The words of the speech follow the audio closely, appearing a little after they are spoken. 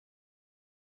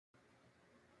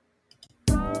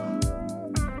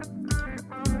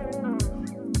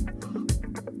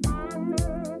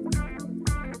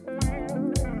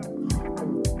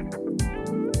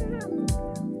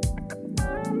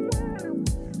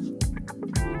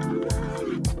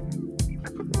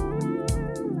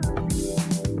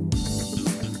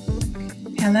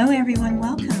Hello, everyone.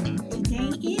 Welcome. Today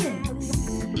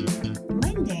is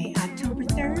Monday, October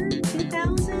 3rd,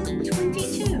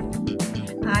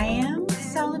 2022. I am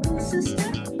Solible Sister,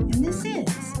 and this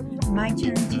is My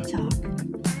Turn to Talk.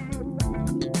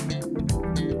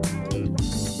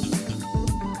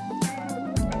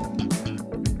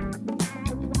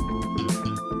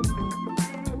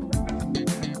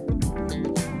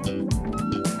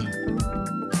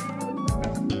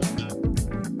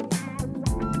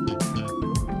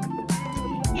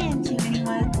 And to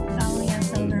anyone following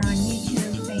us over on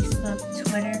YouTube, Facebook,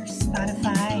 Twitter,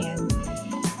 Spotify, and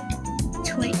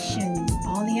Twitch, and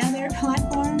all the other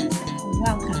platforms,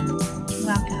 welcome.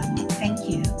 Welcome. Thank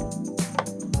you.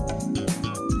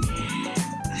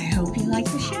 I hope you like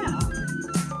the show.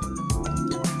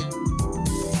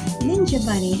 Ninja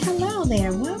Bunny, hello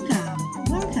there. Welcome.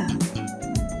 Welcome.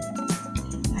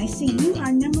 I see you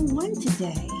are number one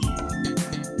today.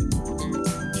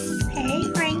 Hey,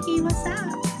 Frankie, what's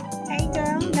up? Hey,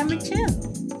 girl, number two.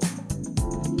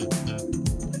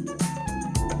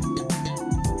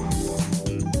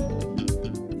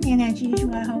 And as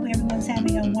usual, I hope everyone's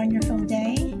having a wonderful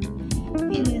day.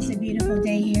 It is a beautiful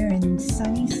day here in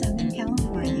sunny Southern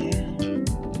California.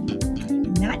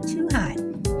 Not too hot.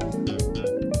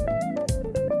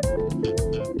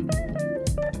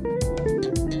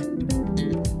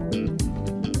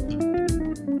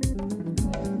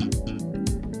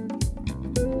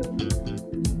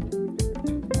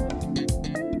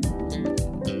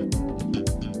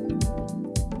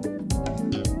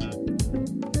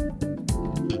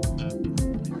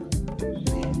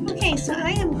 Okay, so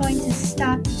I am going to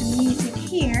stop the music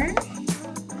here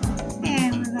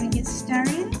and we're going to get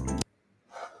started.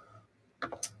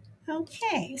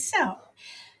 Okay, so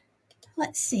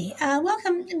let's see.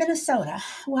 Welcome to Minnesota.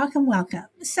 Welcome, welcome.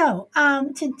 So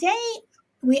today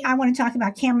I want to talk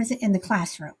about cameras in the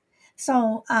classroom.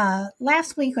 So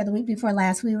last week or the week before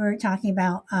last, we were talking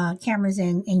about cameras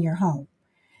in your home.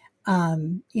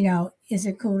 Is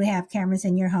it cool to have cameras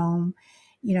in your home?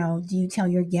 Do you tell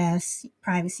your guests,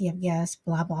 privacy of guests,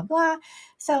 blah, blah, blah.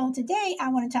 So today I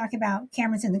want to talk about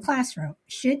cameras in the classroom.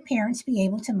 Should parents be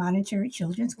able to monitor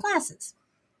children's classes?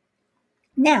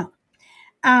 Now,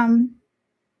 a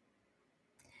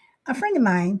friend of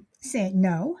mine said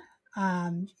no.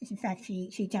 In fact,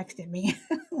 she texted me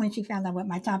when she found out what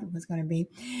my topic was going to be.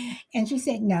 And she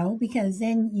said no, because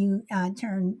then you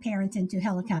turn parents into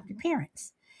helicopter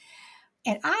parents.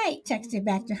 And I texted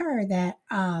back to her that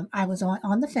I was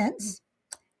on the fence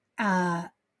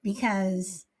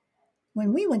because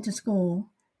when we went to school,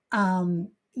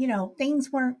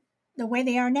 things weren't the way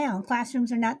they are now.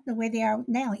 Classrooms are not the way they are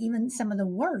now. Even some of the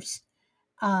worst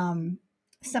um,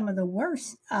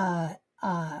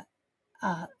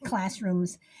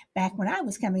 classrooms back when I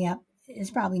was coming up is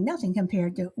probably nothing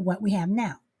compared to what we have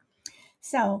now.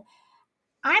 So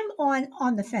I'm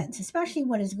on the fence, especially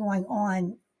what is going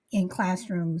on in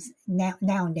classrooms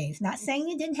nowadays. Not saying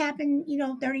it didn't happen,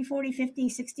 30, 40, 50,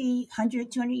 60,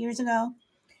 100, 200 years ago,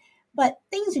 but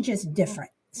things are just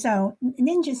different. So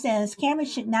Ninja says cameras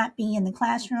should not be in the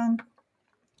classroom.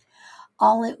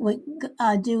 All it would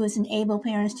do is enable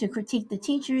parents to critique the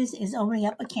teachers, is opening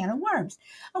up a can of worms.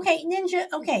 Okay, Ninja,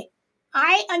 okay,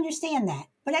 I understand that.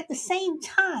 But at the same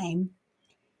time,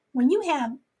 when you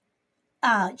have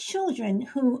children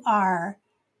who are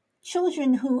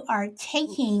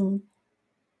taking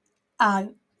uh,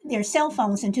 their cell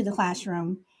phones into the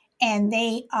classroom, and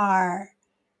they are,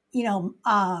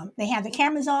 they have the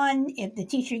cameras on. If the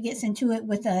teacher gets into it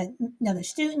with another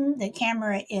student, the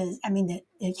camera is,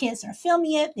 the kids are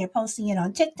filming it. They're posting it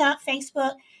on TikTok,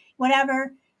 Facebook,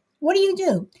 whatever. What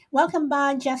do? Welcome,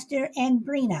 Bob, Jester, and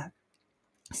Brina.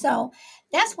 So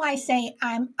that's why I say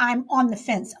I'm on the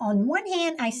fence. On one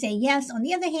hand, I say yes. On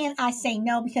the other hand, I say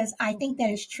no, because I think that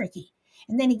is tricky.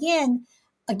 And then again,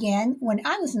 when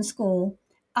I was in school,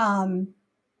 um,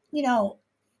 you know,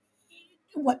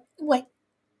 what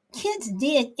kids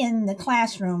did in the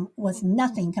classroom was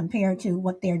nothing compared to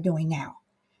what they're doing now.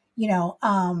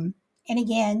 And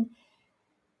again,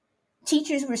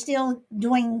 teachers were still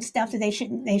doing stuff that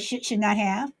they should not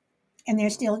have, and they're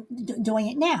still doing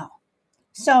it now.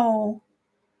 So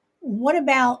what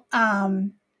about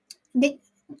Ninja?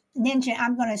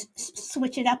 I'm going to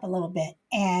switch it up a little bit,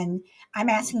 and I'm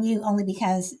asking you only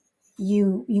because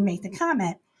you make the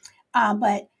comment.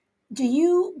 But do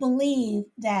you believe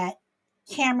that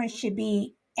cameras should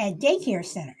be at daycare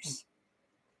centers?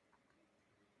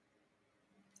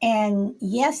 And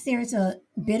yes, there's a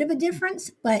bit of a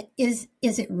difference, but is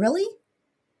it really?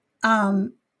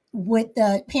 Um, would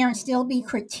the parents still be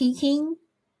critiquing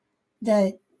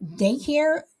the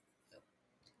daycare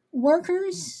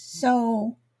workers.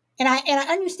 So, and I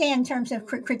understand in terms of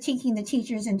critiquing the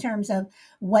teachers in terms of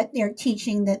what they're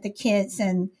teaching the kids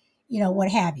and what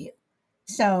have you.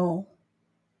 So,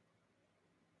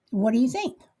 what do you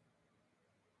think?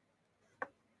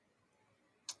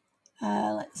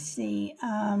 Let's see.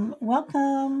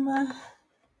 Welcome.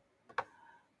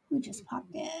 Who just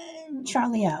popped in?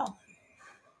 Charlie L.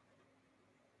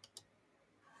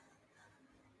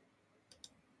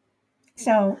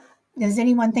 So, does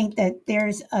anyone think that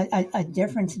there's a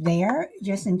difference there,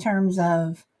 just in terms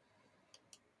of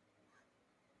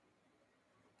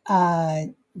uh,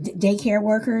 daycare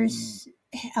workers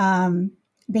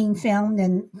being filmed,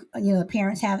 and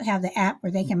parents have the app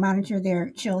where they can monitor their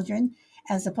children,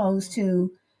 as opposed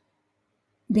to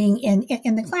being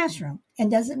in the classroom?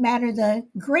 And doesn't matter the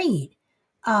grade.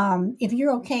 If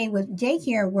you're okay with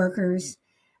daycare workers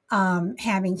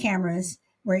having cameras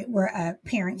where a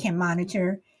parent can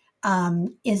monitor,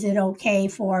 is it okay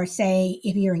for, say,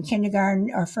 if you're in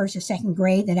kindergarten or first or second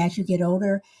grade, that as you get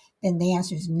older, then the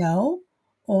answer is no?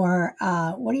 Or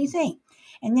what do you think?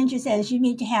 And Ninja says you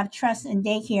need to have trust in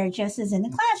daycare just as in the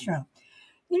classroom.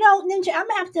 Ninja, I'm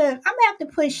gonna have to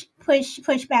push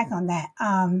back on that.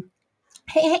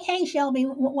 Hey, Shelby,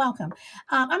 welcome.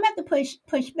 I'm gonna have to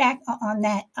push back on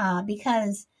that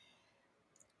because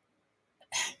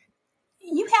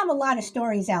you have a lot of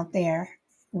stories out there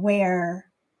where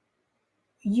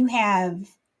you have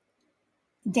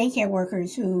daycare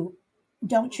workers who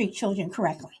don't treat children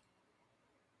correctly.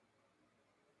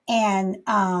 And,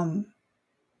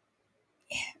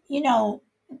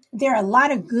 there are a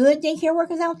lot of good daycare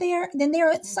workers out there. Then there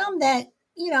are some that,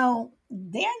 they're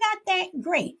not that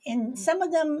great. And some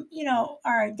of them,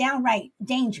 are downright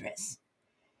dangerous.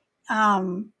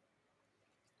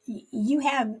 You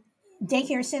have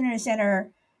daycare centers that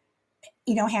are,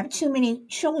 have too many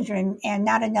children and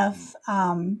not enough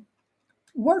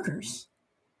workers.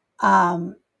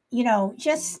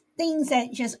 Just things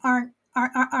that just aren't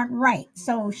right.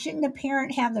 So shouldn't a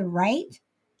parent have the right?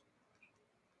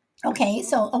 Okay,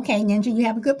 Ninja, you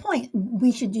have a good point.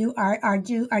 We should do our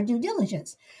due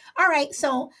diligence. All right,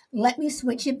 so let me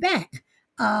switch it back.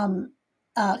 A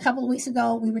couple of weeks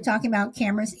ago, we were talking about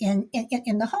cameras in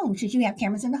the home. Should you have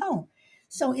cameras in the home?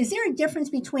 So, is there a difference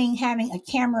between having a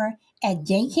camera at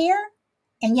daycare?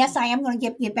 And yes, I am going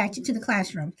to get back to the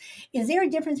classroom. Is there a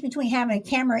difference between having a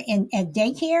camera at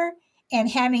daycare and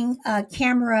having a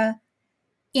camera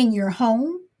in your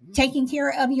home taking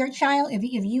care of your child? If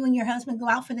you and your husband go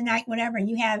out for the night, whatever, and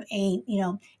you have a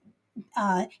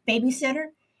babysitter,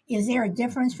 is there a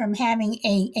difference from having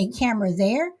a camera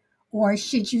there? Or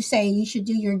should you say you should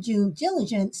do your due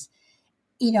diligence,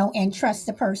 and trust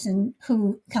the person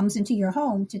who comes into your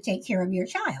home to take care of your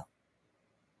child?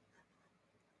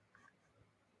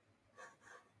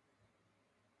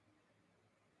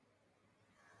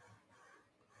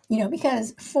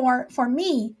 Because for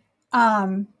me,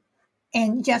 and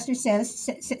Jester says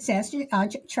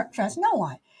trust no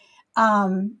one.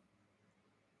 Um,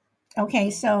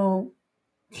 okay, so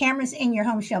cameras in your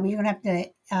home, Shelby, you're going to have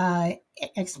to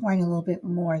explain a little bit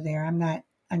more there. I'm not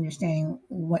understanding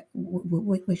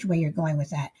which way you're going with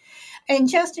that. And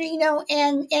Chester,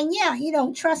 and yeah,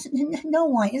 trust no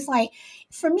one. It's like,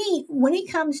 for me, when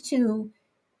it comes to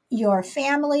your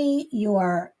family,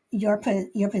 your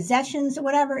possessions or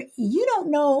whatever, you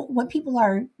don't know what people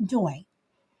are doing.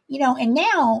 And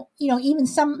now, even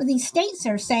some of these states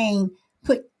are saying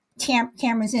put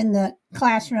cameras in the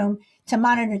classroom to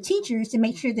monitor teachers to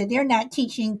make sure that they're not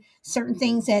teaching certain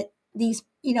things that these,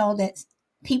 that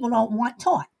people don't want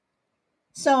taught.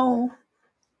 So,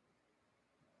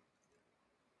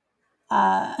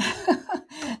 uh,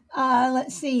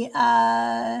 let's see,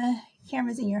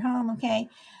 cameras in your home. Okay.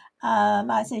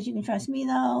 Bob says you can trust me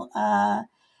though.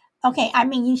 Okay. I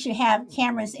mean, you should have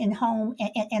cameras in home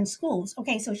and schools.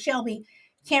 Okay. So Shelby,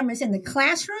 cameras in the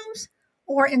classrooms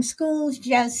or in schools,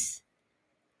 just,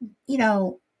 you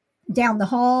know, down the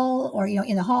hall, or,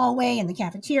 in the hallway, in the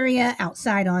cafeteria,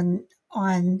 outside on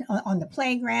the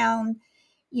playground.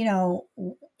 You know,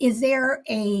 is there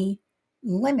a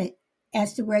limit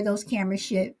as to where those cameras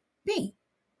should be?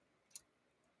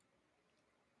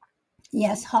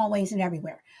 Yes, hallways and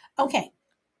everywhere. Okay,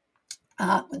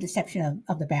 with the exception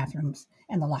of the bathrooms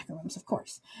and the locker rooms, of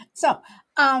course. So,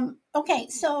 okay,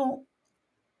 so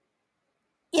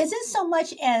isn't so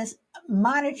much as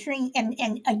monitoring. And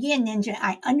again, Ninja,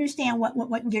 I understand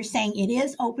what you're saying. It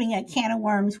is opening a can of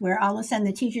worms where all of a sudden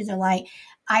the teachers are like,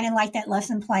 I didn't like that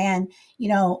lesson plan.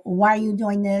 Why are you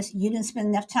doing this? You didn't spend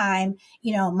enough time.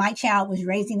 My child was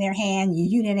raising their hand.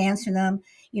 You didn't answer them.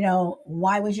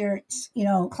 Why was your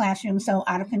classroom so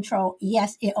out of control?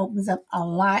 Yes, it opens up a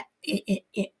lot.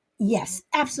 Yes,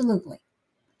 absolutely.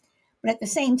 But at the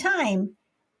same time,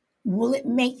 will it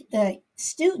make the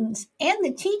students and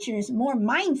the teachers more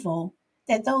mindful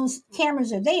that those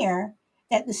cameras are there,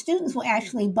 that the students will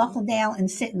actually buckle down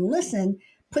and sit and listen,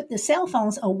 put the cell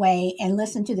phones away and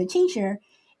listen to the teacher?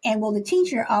 And will the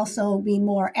teacher also be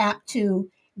more apt to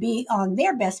be on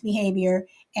their best behavior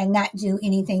and not do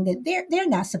anything that they're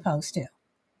not supposed to?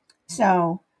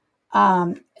 So,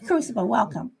 Crucible,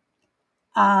 welcome.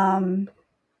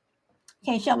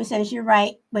 Okay, Shelby says you're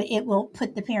right, but it will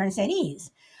put the parents at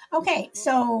ease. Okay,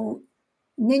 so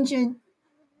Ninja,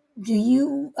 do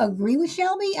you agree with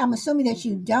Shelby? I'm assuming that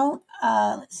you don't.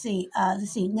 Let's see.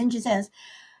 Ninja says,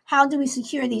 how do we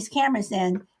secure these cameras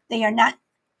then? They are not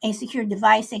a secure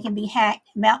device. They can be hacked.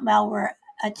 Malware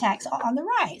attacks are on the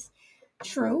rise.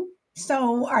 True.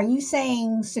 So are you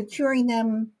saying securing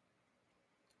them?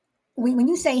 When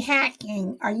you say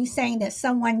hacking, are you saying that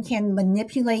someone can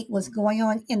manipulate what's going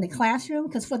on in the classroom?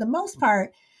 Because for the most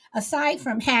part, aside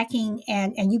from hacking,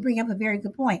 and you bring up a very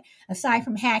good point, aside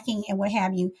from hacking and what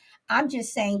have you, I'm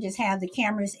just saying just have the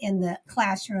cameras in the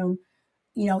classroom.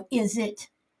 Is it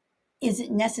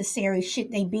necessary?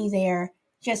 Should they be there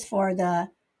just for the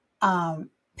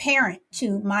parent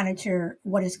to monitor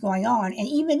what is going on, and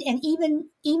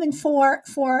even for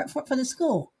the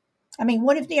school? I mean,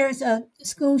 what if there's a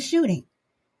school shooting?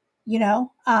 you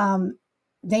know um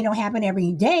they don't happen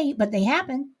every day, but they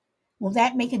happen. Will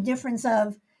that make a difference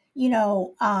of you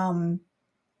know um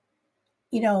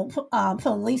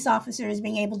police officers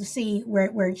being able to see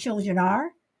where children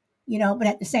are? But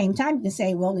at the same time you can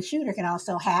say, well, the shooter can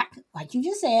also hack, like you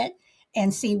just said,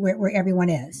 and see where everyone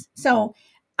is. So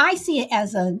I see it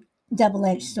as a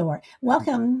double-edged sword.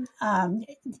 Welcome,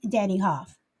 Daddy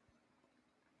Hoff.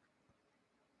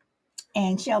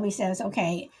 And Shelby says,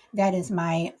 okay, that is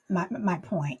my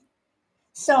point.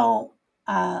 So,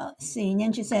 see,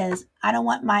 Ninja says, I don't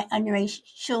want my underage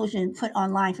children put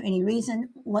online for any reason.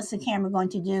 What's the camera going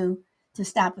to do to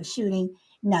stop a shooting?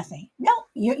 Nothing. No,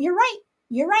 you're right.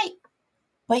 You're right.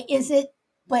 But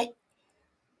but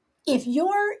if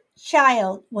your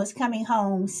child was coming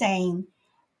home saying,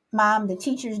 Mom, the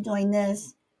teacher's doing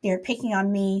this, they're picking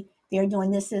on me, they're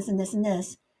doing this, and this, and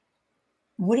this,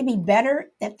 would it be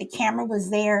better that the camera was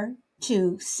there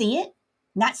to see it?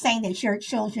 Not saying that your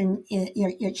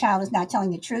child is not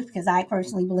telling the truth, because I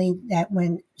personally believe that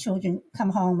when children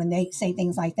come home and they say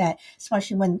things like that,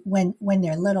 especially when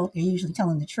they're little, they're usually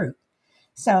telling the truth.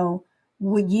 So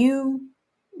would you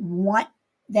want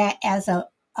that as a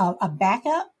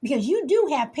backup? Because you do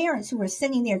have parents who are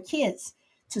sending their kids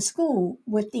to school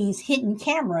with these hidden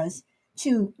cameras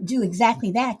to do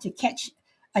exactly that, to catch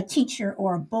a teacher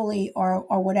or a bully or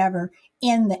whatever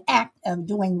in the act of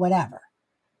doing whatever.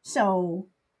 So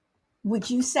would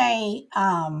you say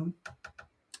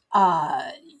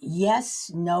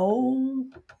yes, no?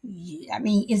 I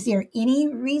mean, is there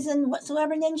any reason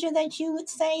whatsoever, Ninja, that you would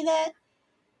say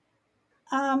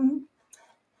um,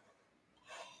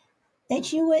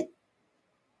 that you would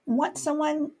want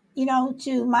someone,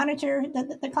 to monitor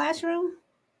the classroom?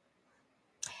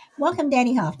 Welcome,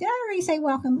 Danny Hoff. Did I already say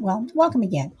welcome? Well, welcome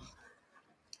again.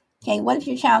 Okay, what if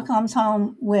your child comes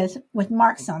home with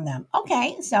marks on them?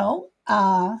 Okay, so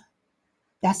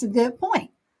that's a good point.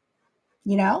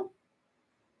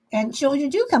 And children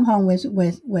do come home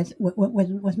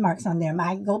with marks on them.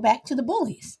 I go back to the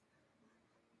bullies.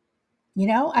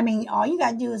 I mean, all you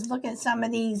got to do is look at some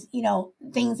of these,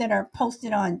 things that are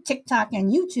posted on TikTok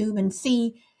and YouTube and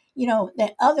see,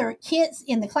 that other kids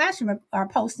in the classroom are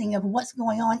posting of what's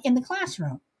going on in the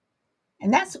classroom.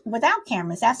 And that's without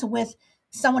cameras. That's with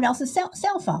someone else's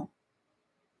cell phone.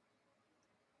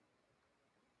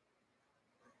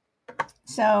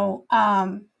 So,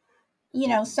 and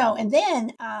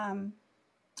then,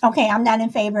 okay, I'm not in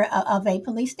favor of a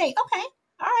police state. Okay.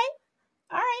 All right.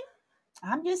 All right.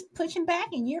 I'm just pushing back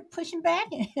and you're pushing back.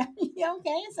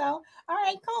 Okay. So, all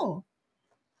right, cool.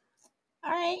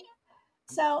 All right.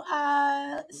 So,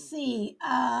 let's see.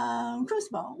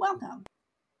 Crucible, welcome.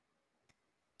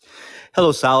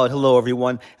 Hello, Solid. Hello,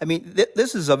 everyone. I mean,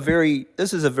 this is a very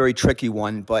tricky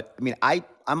one. But I mean,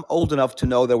 I'm old enough to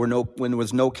know when there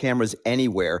was no cameras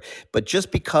anywhere. But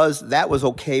just because that was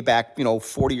okay back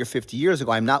 40 or 50 years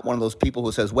ago, I'm not one of those people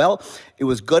who says, well, it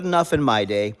was good enough in my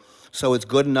day. so it's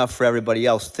good enough for everybody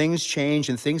else. Things change,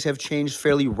 and things have changed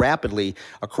fairly rapidly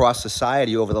across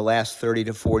society over the last 30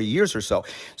 to 40 years or so.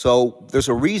 So there's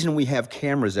a reason we have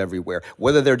cameras everywhere.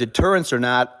 Whether they're deterrents or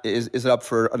not is up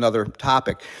for another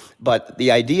topic. But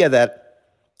the idea that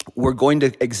we're going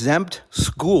to exempt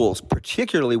schools,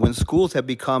 particularly when schools have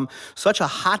become such a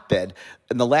hotbed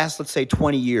in the last, let's say,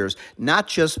 20 years, not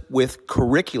just with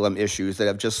curriculum issues that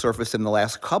have just surfaced in the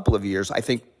last couple of years. I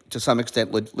think to some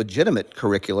extent legitimate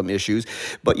curriculum issues,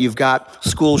 but you've got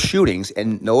school shootings,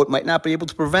 and no, it might not be able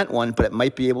to prevent one, but it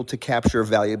might be able to capture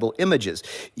valuable images.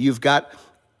 You've got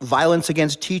violence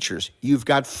against teachers. You've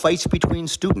got fights between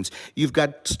students. You've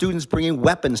got students bringing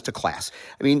weapons to class.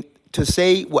 I mean, to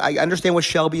say, I understand what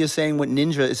Shelby is saying, what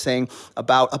Ninja is saying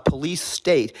about a police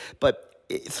state, but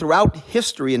throughout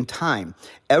history and time,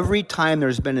 every time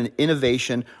there's been an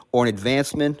innovation or an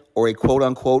advancement or a quote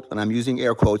unquote, and I'm using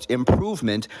air quotes,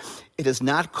 improvement, it has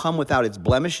not come without its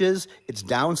blemishes, its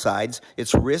downsides,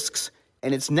 its risks,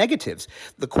 and its negatives.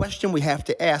 The question we have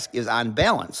to ask is, on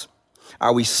balance,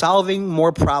 are we solving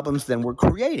more problems than we're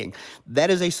creating? That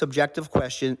is a subjective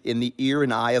question in the ear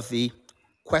and eye of the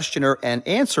questioner and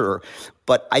answerer.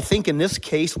 But I think in this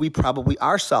case, we probably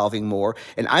are solving more.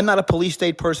 And I'm not a police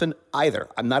state person either.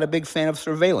 I'm not a big fan of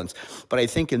surveillance. But I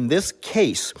think in this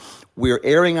case, we're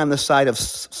erring on the side of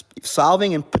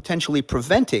solving and potentially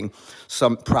preventing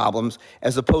some problems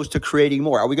as opposed to creating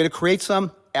more. Are we going to create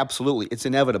some? Absolutely. It's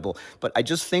inevitable. But I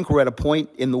just think we're at a point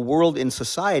in the world, in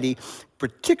society,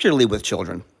 particularly with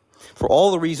children, for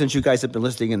all the reasons you guys have been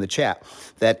listing in the chat,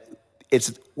 that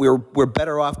we're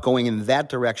better off going in that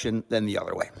direction than the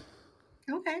other way.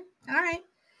 Okay. All right.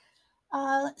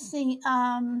 Let's see.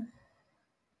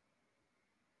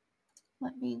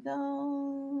 Let me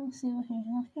go. See what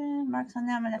here. Mark's on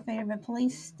them in a favorite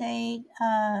police state.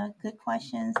 Good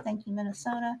questions. Thank you,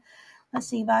 Minnesota. Let's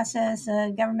see. Boss says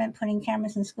government putting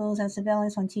cameras in schools as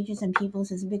surveillance on teachers and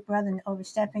pupils is big brother and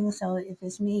overstepping. So if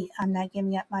it's me, I'm not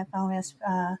giving up my phone as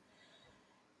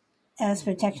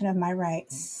protection of my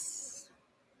rights.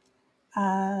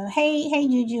 Hey,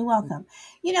 Juju, welcome.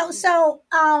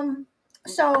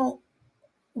 So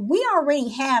we already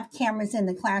have cameras in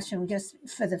the classroom just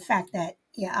for the fact that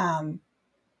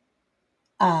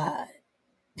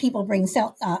people bring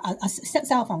cell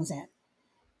phones in,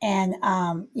 and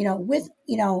with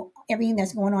everything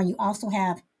that's going on, you also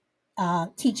have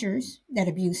teachers that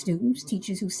abuse students,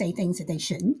 teachers who say things that they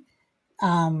shouldn't.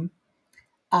 So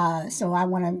I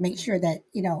want to make sure that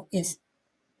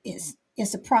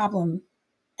it's a problem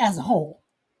as a whole.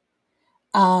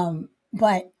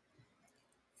 But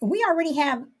we already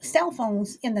have cell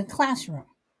phones in the classroom.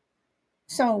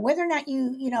 So whether or not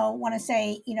you want to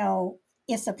say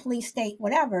it's a police state,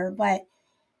 whatever, but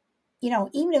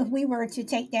even if we were to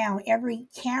take down every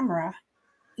camera,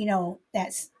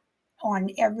 that's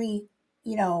on every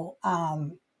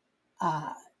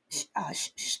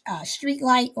street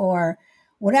light or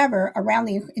whatever around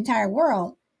the entire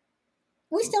world,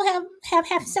 we still have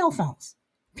cell phones.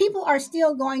 People are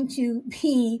still going to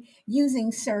be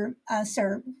using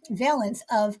surveillance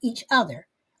of each other.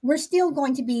 We're still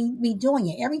going to be doing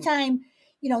it. Every time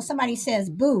somebody says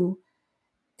boo,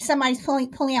 somebody's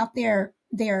pulling out their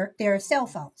cell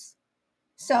phones.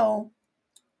 So,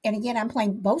 and again, I'm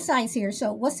playing both sides here.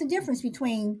 So what's the difference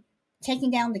between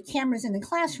taking down the cameras in the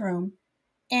classroom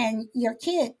and your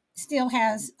kid still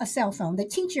has a cell phone? The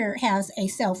teacher has a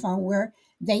cell phone where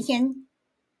they can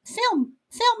film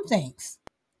things.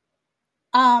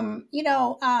 I've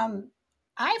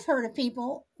heard of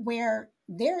people where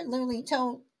they're literally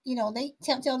told, they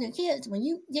tell their kids, when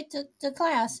you get to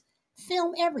class,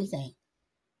 film everything.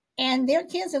 And their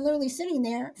kids are literally sitting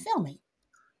there filming.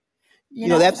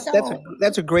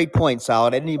 That's a great point,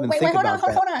 Solid. I didn't even think about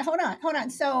that. Hold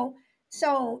on. So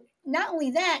not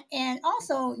only that, and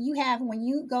also you have, when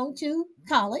you go to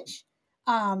college,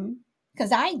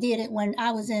 because I did it when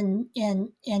I was in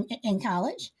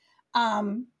college,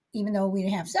 even though we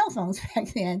didn't have cell phones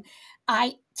back then,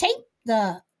 I taped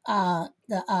the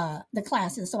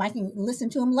classes so I can listen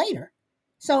to them later.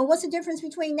 So what's the difference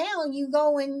between now you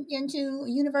go into a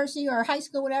university or high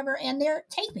school, whatever, and they're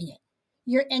taping it?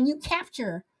 You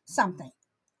capture something.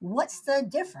 What's the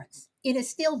difference? It is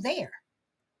still there.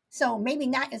 So maybe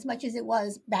not as much as it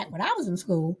was back when I was in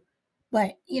school,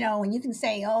 but when you can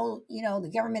say, oh,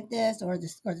 the government this or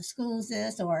the schools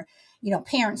this or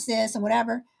parents this or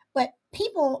whatever, but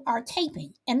people are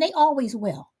taping, and they always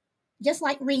will. Just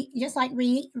like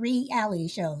reality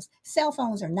shows, cell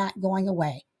phones are not going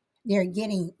away. They're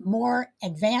getting more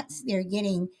advanced. They're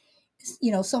getting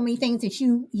so many things that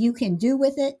you can do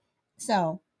with it.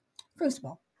 So,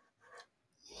 Crucible.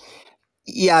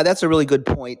 Yeah, that's a really good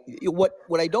point.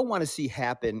 What I don't want to see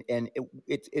happen, and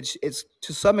it's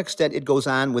to some extent it goes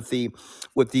on with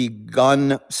the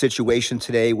gun situation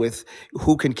today, with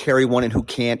who can carry one and who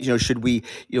can't. Should we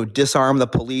disarm the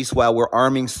police while we're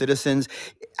arming citizens?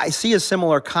 I see a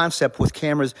similar concept with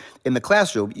cameras in the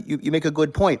classroom. You make a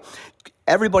good point.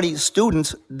 Everybody,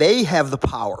 students, they have the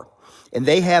power and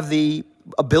they have the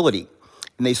ability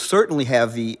and they certainly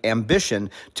have the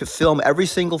ambition to film every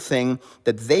single thing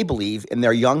that they believe in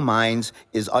their young minds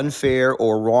is unfair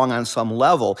or wrong on some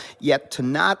level, yet to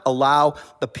not allow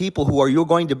the people who you're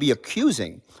going to be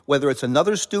accusing, whether it's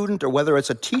another student or whether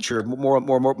it's a teacher, more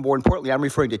importantly, I'm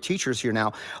referring to teachers here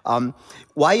now,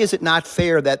 why is it not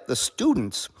fair that the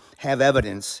students have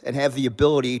evidence and have the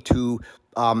ability to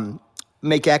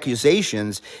make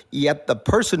accusations, yet the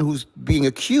person who's being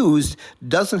accused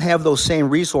doesn't have those same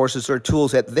resources or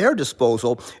tools at their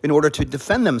disposal in order to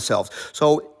defend themselves?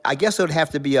 So I guess it would have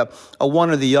to be a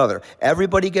one or the other.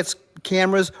 Everybody gets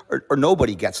cameras or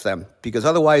nobody gets them, because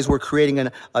otherwise we're creating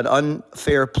an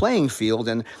unfair playing field,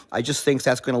 and I just think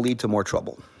that's going to lead to more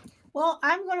trouble. Well,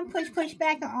 I'm going to push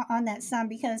back on that some,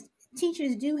 because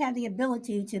teachers do have the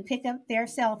ability to pick up their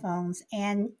cell phones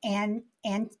and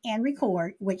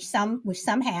record, which some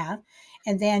have,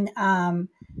 and then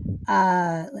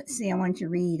let's see. I want to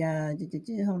read.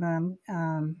 Hold on.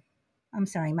 I'm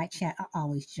sorry, my chat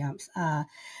always jumps.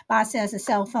 Bob says a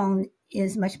cell phone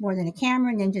is much more than a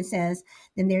camera. Ninja says,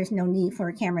 then there's no need for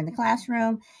a camera in the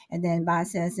classroom. And then Bob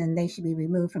says, then they should be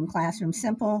removed from classroom.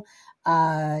 Simple.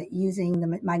 Using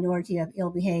the minority of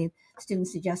ill-behaved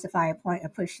students to justify a point or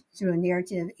push through a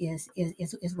narrative is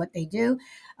what they do.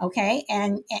 Okay.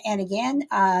 And again,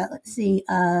 let's see.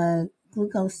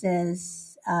 Glucose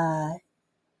says, yeet.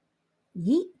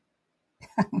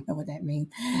 I don't know what that means.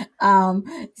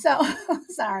 So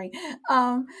sorry.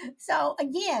 So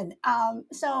again,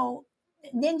 so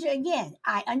Ninja, again,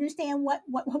 I understand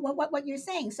what you're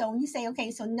saying. So when you say,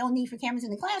 okay, so no need for cameras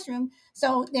in the classroom,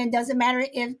 so then does it matter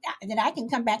if then I can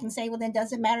come back and say, well, then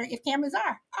does it matter if cameras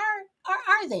are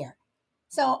there?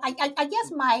 So I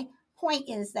guess my point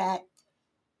is that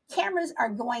cameras are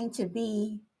going to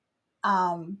be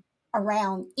um,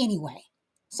 around anyway.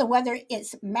 So whether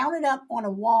it's mounted up on a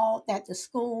wall that the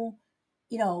school,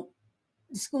 you know,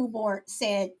 the school board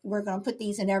said we're going to put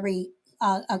these in every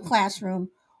a classroom,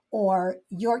 or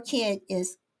your kid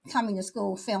is coming to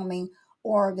school filming,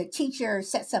 or the teacher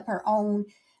sets up her own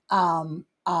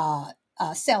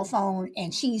cell phone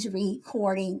and she's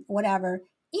recording, whatever.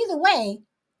 Either way,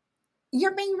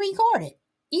 you're being recorded.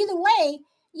 Either way,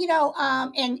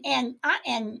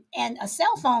 and a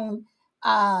cell phone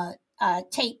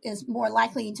tape is more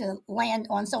likely to land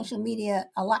on social media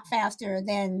a lot faster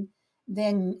than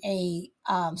a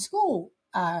school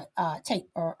tape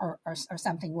or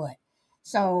something would.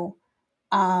 So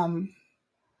um,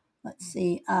 let's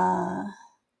see.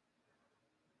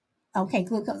 Okay,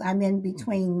 Glucose, I'm in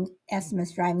between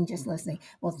estimates driving, just listening.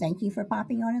 Well, thank you for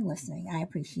popping on and listening. I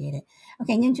appreciate it.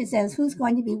 Okay, Ninja says, who's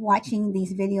going to be watching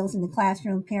these videos in the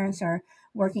classroom? Parents are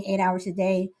working 8 hours a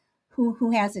day. Who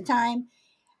has the time?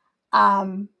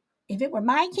 If it were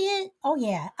my kid, oh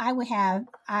yeah, I would have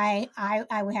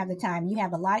the time. You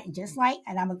have a lot, just like,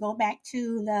 and I'm gonna go back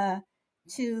to the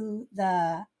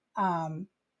um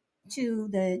to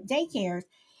the daycares.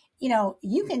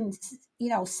 You can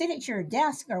sit at your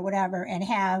desk or whatever and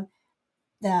have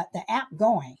the app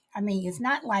going. I mean, it's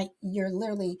not like you're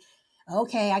literally,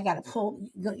 okay, I gotta pull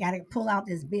out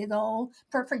this big old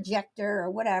projector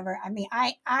or whatever. I mean,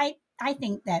 I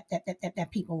think that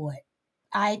people would.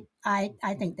 I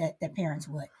think that parents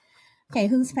would. Okay,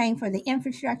 who's paying for the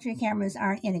infrastructure? Cameras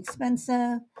aren't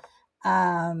inexpensive.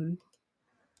 Um,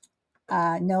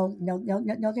 no,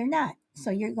 they're not. So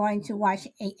you're going to watch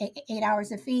 8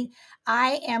 hours of feed.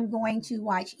 I am going to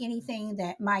watch anything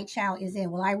that my child is in.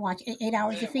 Will I watch 8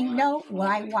 hours of feed? No. Will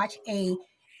I watch a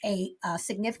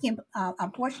significant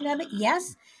portion of it?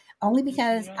 Yes. Only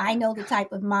because I know the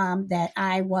type of mom that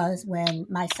I was when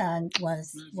my son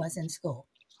was in school.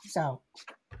 So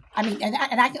I mean, and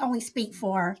I can only speak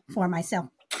for myself.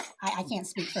 I can't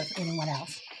speak for anyone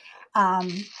else. Um,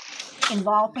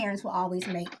 Involved parents will always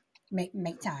make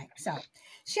time. So,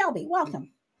 Shelby,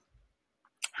 welcome.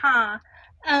 Hi.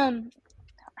 How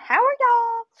are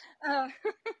y'all?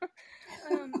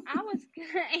 I was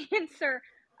gonna answer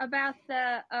about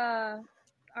the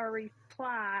or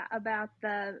reply about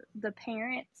the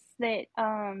parents that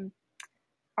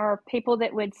are people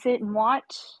that would sit and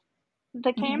watch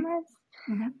the Mm-hmm, cameras.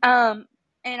 mm-hmm. Um,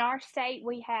 in our state,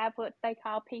 we have what they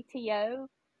call PTO,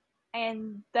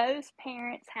 and those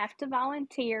parents have to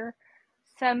volunteer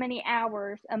so many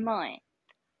hours a month.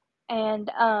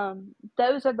 and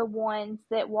those are the ones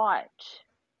that watch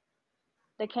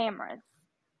the cameras.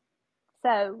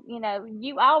 So,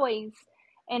 you always,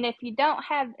 and if you don't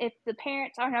have, if the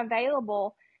parents aren't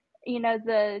available,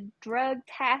 the drug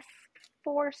task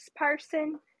force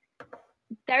person,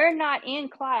 they're not in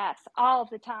class all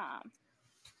the time.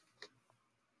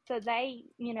 So they,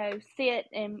 sit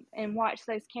and watch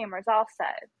those cameras also.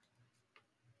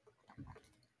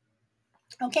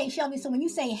 Okay, Shelby, so when you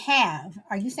say have,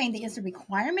 are you saying that it's a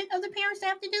requirement of the parents to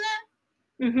have to do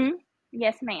that? Mm-hmm.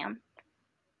 Yes, ma'am.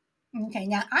 Okay,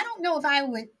 now I don't know if I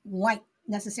would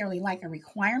necessarily like a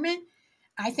requirement.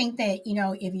 I think that,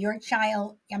 if your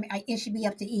child, I mean, it should be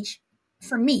up to each,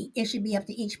 for me, it should be up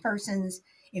to each person's,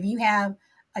 if you have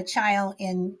a child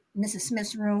in Mrs.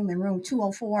 Smith's room in room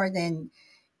 204, then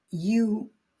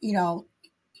you, you know,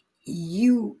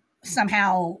 you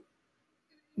somehow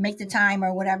make the time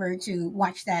or whatever to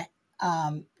watch that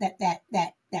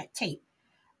tape.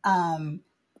 Um,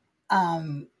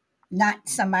 um, Not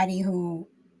somebody who,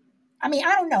 I mean,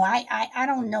 I don't know. I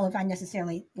don't know if I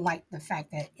necessarily like the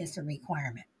fact that it's a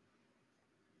requirement.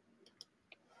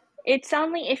 It's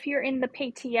only if you're in the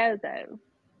PTO, though.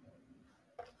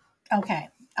 Okay.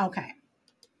 Okay.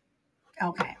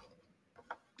 Okay.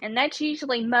 And that's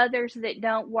usually mothers that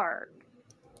don't work.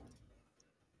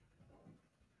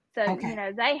 So,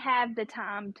 Okay. they have the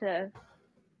time to,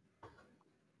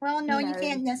 Well, no, you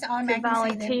can't just automatically say that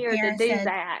volunteer to parents do said,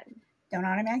 that. don't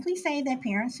automatically say that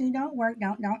parents who don't work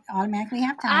don't automatically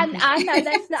have time. I know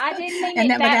that's not, I didn't mean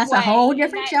And it but that that's way, a whole in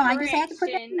different that show. I just had to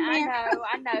put that direction. in I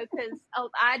there. know, because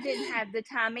I didn't have the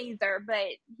time either.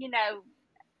 But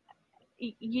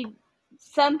you,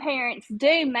 some parents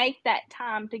do make that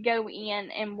time to go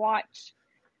in and watch.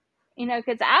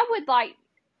 Because I would like,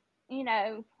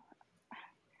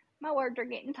 my words are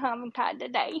getting tongue-tied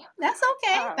today. That's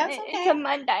okay. That's It's okay. a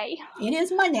Monday. It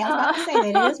is Monday. I was about to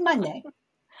say that it is Monday.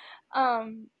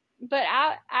 But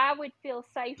I would feel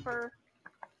safer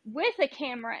with a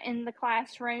camera in the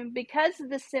classroom because of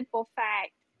the simple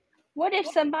fact, what if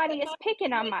somebody is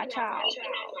picking on my child?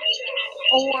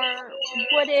 Or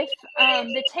what if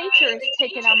the teacher is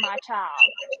picking on my child?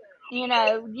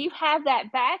 You have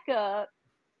that backup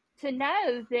to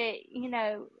know that,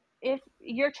 if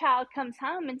your child comes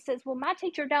home and says, well, my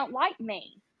teacher don't like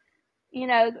me,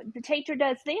 the teacher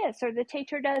does this or the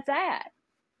teacher does that,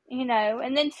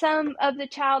 and then some of the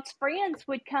child's friends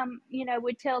would come,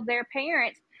 would tell their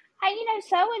parents, hey,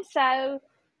 so-and-so,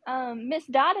 Miss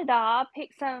Da-da-da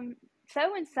picks on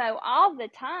so-and-so all the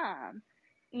time.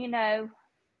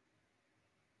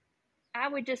 I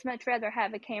would just much rather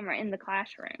have a camera in the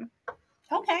classroom.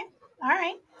 Okay. All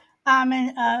right.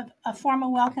 And a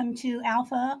formal welcome to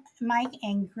Alpha, Mike,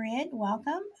 and Grid.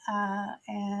 Welcome.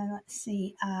 And let's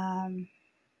see. And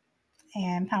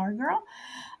Power Girl.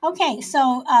 Okay,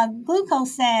 so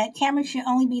Glucose said cameras should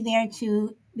only be there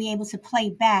to be able to play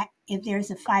back if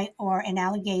there's a fight or an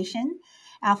allegation.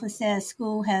 Alpha says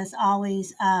school has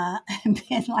always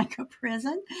been like a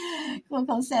prison.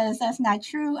 Glucose says that's not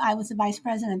true. I was the vice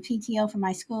president of PTO for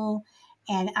my school,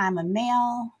 and I'm a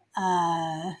male.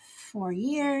 4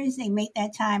 years. They make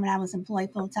that time, and I was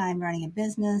employed full time running a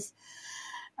business.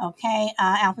 Okay.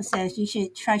 Alpha says you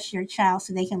should trust your child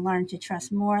so they can learn to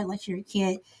trust more. Let your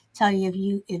kid tell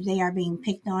you if they are being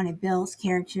picked on. It builds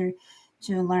character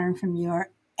to learn from your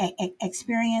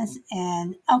experience.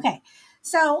 And okay,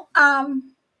 so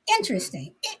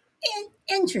interesting.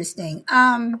 Interesting.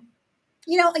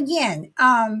 Again,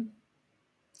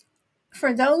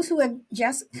 for those who have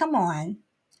just come on,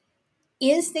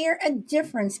 is there a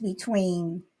difference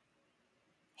between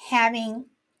having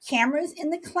cameras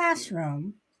in the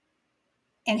classroom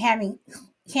and having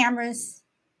cameras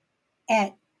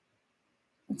at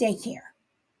daycare?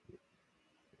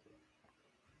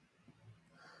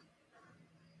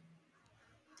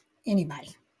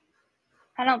 Anybody?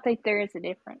 I don't think there is a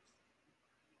difference.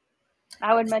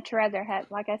 I would much rather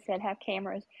have, like I said, have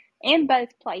cameras in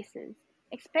both places,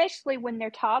 especially when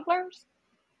they're toddlers.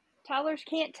 Toddlers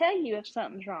can't tell you if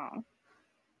something's wrong.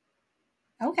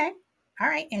 Okay. All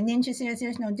right. And Ninja says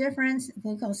there's no difference.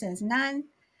 Glucose says none.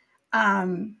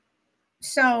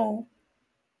 So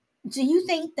do you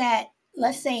think that,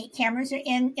 let's say cameras are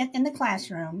in the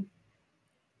classroom,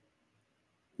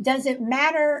 does it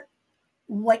matter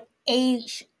what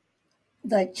age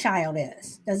the child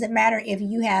is? Does it matter if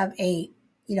you have a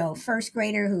first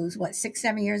grader who's 6,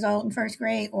 7 years old in first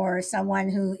grade, or someone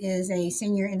who is a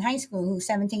senior in high school who's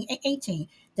 17, 18?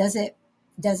 Does it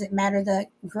matter the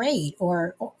grade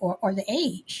or the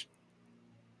age?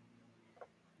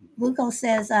 Glucose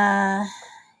says,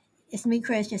 it's me,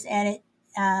 Chris, just added.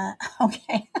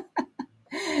 Okay.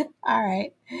 All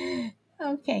right.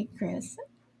 Okay, Chris.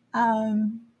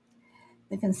 Um,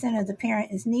 the consent of the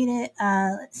parent is needed.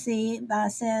 Let's see.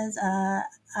 Boss says,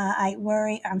 I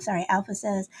worry. I'm sorry. Alpha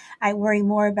says, I worry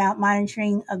more about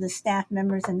monitoring of the staff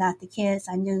members and not the kids.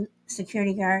 I knew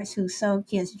security guards who sold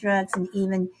kids drugs and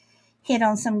even hit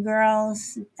on some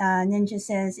girls. Ninja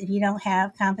says, if you don't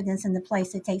have confidence in the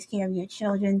place that takes care of your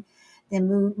children, then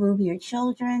move your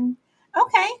children.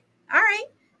 Okay, all right.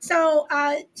 So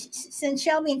since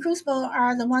Shelby and Crucible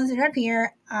are the ones that are up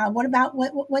here, what about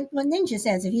what Ninja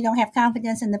says? If you don't have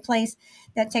confidence in the place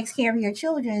that takes care of your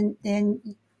children, then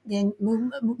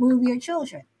move your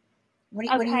children. What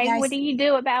do you Okay, what guys? do you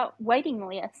do about waiting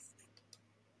lists?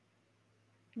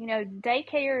 You know,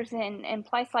 daycares and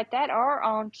places like that are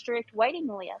on strict waiting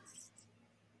lists.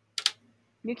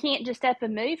 You can't just up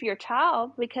and move your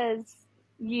child because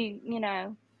you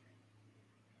know,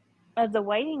 of the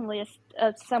waiting list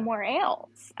of somewhere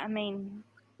else. I mean,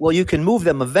 Well, you can move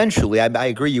them eventually. I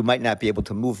agree. You might not be able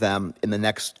to move them in the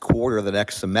next quarter, the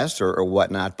next semester, or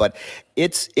whatnot. But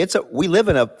we live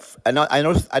in a.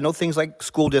 I know things like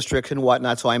school districts and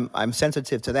whatnot. So I'm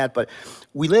sensitive to that. But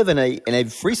we live in a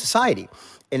free society,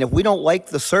 and if we don't like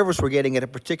the service we're getting at a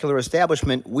particular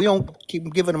establishment, we don't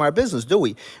keep giving them our business, do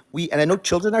we? And I know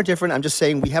children are different. I'm just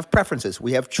saying we have preferences,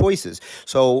 we have choices.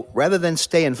 So rather than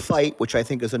stay and fight, which I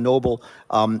think is a noble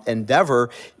endeavor,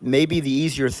 maybe the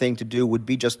easier thing to do would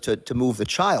be just to move the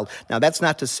child. Now, that's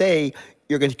not to say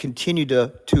you're going to continue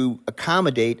to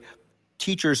accommodate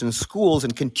teachers and schools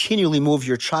and continually move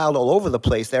your child all over the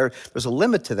place. There's a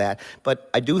limit to that, but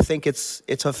I do think it's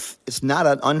not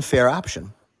an unfair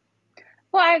option.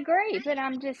 well, I agree, but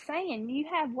I'm just saying you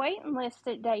have waiting lists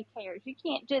at daycares. You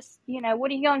can't just, what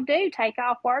are you going to do? Take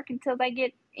off work until they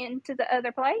get into the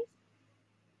other place?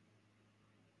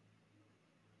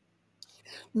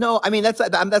 No, I mean that's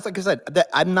like I said.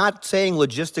 I'm not saying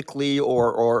logistically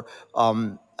or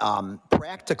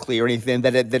practically or anything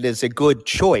that is a good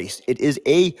choice. It is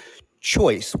a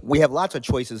choice. We have lots of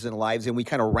choices in lives, and we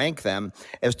kind of rank them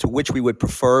as to which we would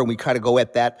prefer, and we kind of go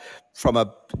at that from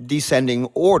a descending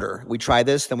order. We try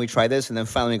this, then we try this, and then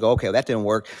finally go, okay, well, that didn't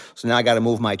work, so now I got to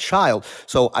move my child.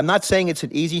 So I'm not saying it's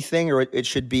an easy thing or it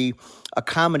should be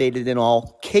accommodated in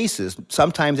all cases.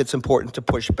 Sometimes it's important to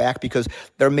push back because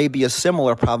there may be a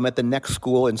similar problem at the next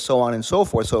school and so on and so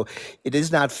forth. So it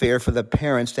is not fair for the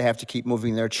parents to have to keep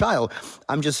moving their child.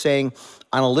 I'm just saying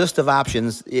on a list of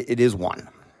options, it is one.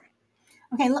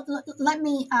 Okay, let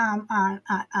me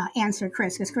answer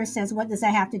Chris, because Chris says, "What does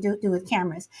that have to do with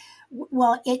cameras?"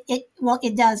 Well,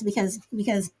 it does, because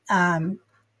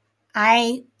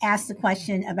I asked the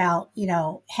question about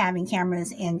having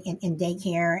cameras in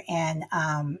daycare, and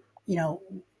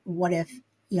what if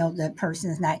the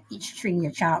person is not treating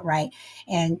your child right,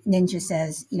 and Ninja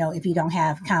says, if you don't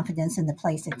have confidence in the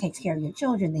place that takes care of your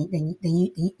children, then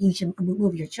you should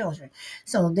move your children.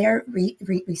 So they're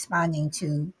responding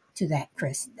to that,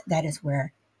 Chris. That is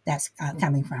where that's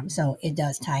coming from. So it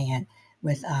does tie in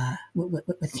with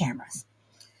cameras.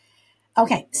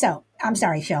 Okay, so I'm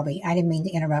sorry, Shelby. I didn't mean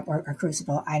to interrupt, or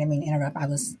Crucible. I didn't mean to interrupt. I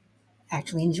was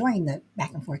actually enjoying the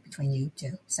back and forth between you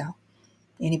two. So,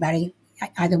 anybody,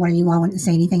 either one of you want to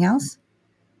say anything else?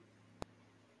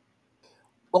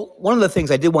 Well, one of the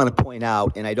things I did want to point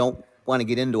out, and I don't want to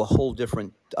get into a whole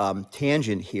different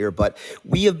tangent here, but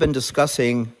we have been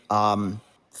discussing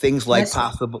things like Let's.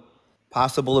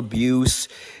 possible abuse,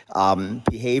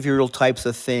 behavioral types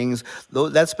of things.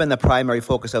 That's been the primary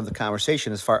focus of the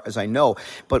conversation, as far as I know.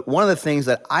 But one of the things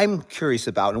that I'm curious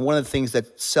about, and one of the things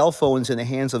that cell phones in the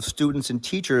hands of students and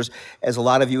teachers, as a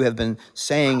lot of you have been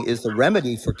saying, is the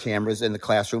remedy for cameras in the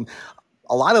classroom.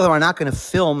 A lot of them are not going to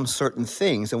film certain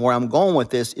things. And where I'm going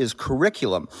with this is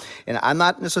curriculum. And I'm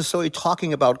not necessarily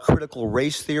talking about critical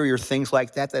race theory or things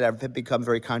like that have become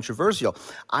very controversial.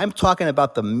 I'm talking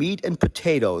about the meat and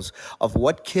potatoes of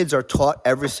what kids are taught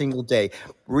every single day: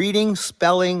 reading,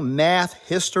 spelling, math,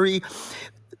 history.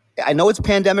 I know it's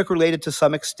pandemic related to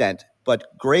some extent,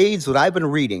 but grades that I've been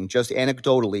reading, just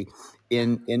anecdotally,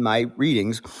 in my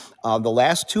readings, the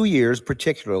last 2 years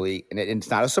particularly, and it's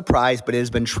not a surprise, but it has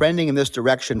been trending in this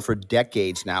direction for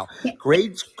decades now. Yeah,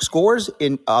 Grade scores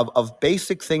of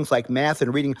basic things like math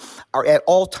and reading are at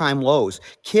all-time lows.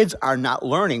 Kids are not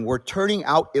learning. We're turning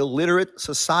out illiterate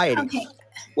society. okay.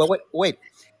 Well, wait.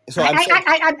 So I'm saying,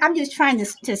 I'm just trying to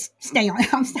stay on.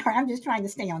 I'm sorry. I'm just trying to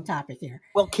stay on topic here.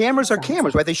 well, cameras are So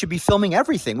cameras, right? They should be filming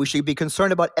everything. We should be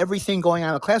concerned about everything going on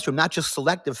in the classroom, not just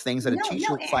selective things that a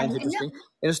teacher finds interesting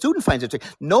and a student finds interesting.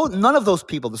 No, none of those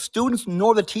people, the students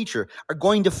nor the teacher, are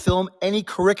going to film any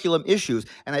curriculum issues.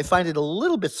 And I find it a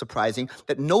little bit surprising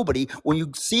that nobody, when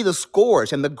you see the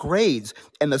scores and the grades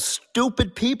and the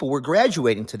stupid people we're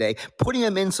graduating today, putting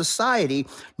them in society,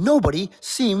 nobody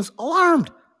seems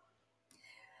alarmed.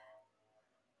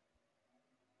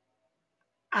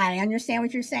 I understand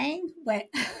what you're saying, but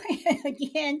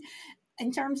again,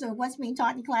 in terms of what's being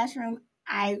taught in the classroom,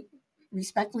 I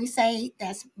respectfully say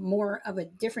that's more of a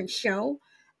different show.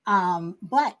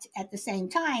 But at the same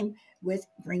time, with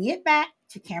bringing it back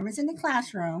to cameras in the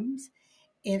classrooms,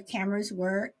 if cameras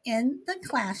were in the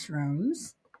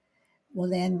classrooms, well,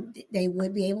 then they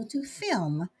would be able to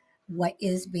film what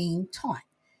is being taught.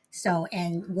 So,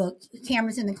 and will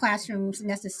cameras in the classrooms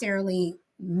necessarily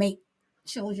make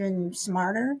children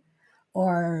smarter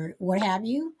or what have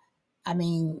you? I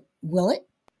mean, will it?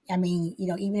 I mean,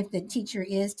 even if the teacher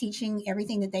is teaching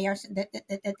everything that they are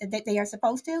that they are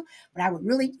supposed to, but I would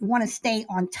really want to stay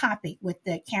on topic with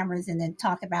the cameras and then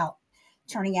talk about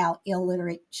turning out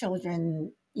illiterate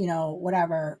children,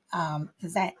 whatever,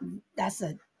 because that's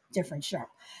a different show.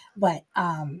 But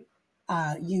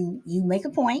you make a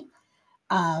point.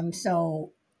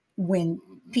 So when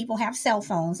people have cell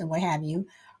phones and what have you,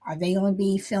 are they going to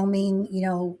be filming,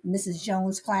 Mrs.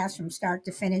 Jones' class from start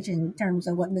to finish in terms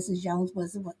of what Mrs. Jones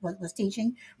was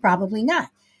teaching? Probably not.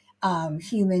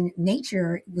 Human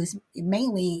nature was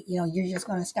mainly, you're just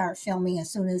going to start filming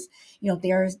as soon as,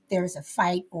 there's a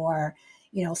fight or,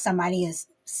 somebody is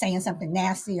saying something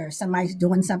nasty or somebody's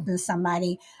doing something to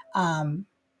somebody.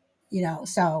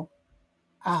 So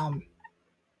um,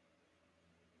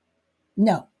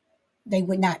 no, they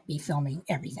would not be filming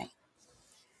everything.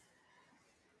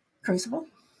 Crucible.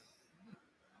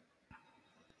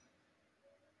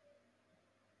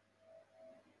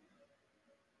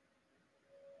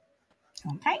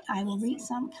 Okay, I will read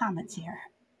some comments here.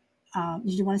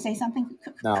 Did you want to say something,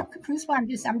 No. Crucible? I'm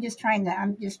just trying to.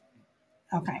 I'm just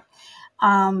okay.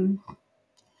 Um,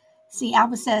 See,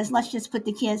 Alba says, let's just put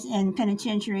the kids in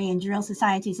penitentiary and drill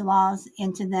society's laws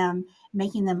into them,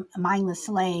 making them mindless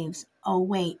slaves. Oh,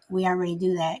 wait, we already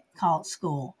do that, called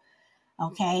school.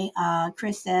 Okay.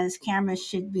 Chris says cameras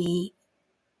should be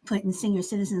put in senior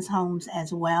citizens' homes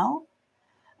as well.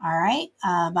 All right.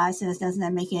 Bob says, doesn't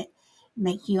that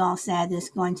make you all sad this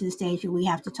going to the stage where we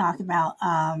have to talk about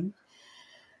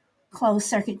closed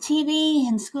circuit TV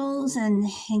in schools and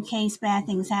in case bad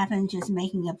things happen, just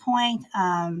making a point.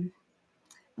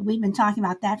 We've been talking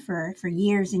about that for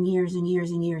years and years and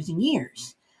years and years and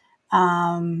years.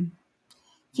 Um,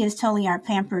 Kids totally are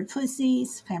pampered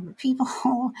pussies, pampered people.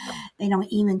 They don't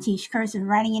even teach cursive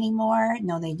writing anymore.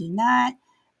 No, they do not.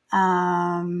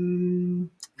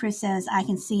 Chris says, I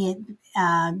can see it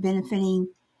benefiting,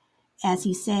 as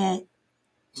she said,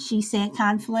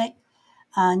 conflict.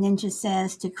 Ninja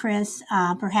says to Chris,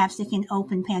 perhaps it can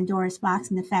open Pandora's box,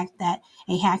 and the fact that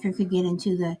a hacker could get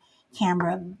into the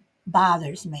camera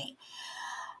bothers me.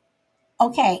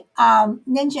 Okay,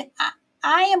 Ninja,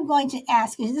 I am going to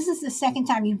ask you. This is the second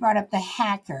time you brought up the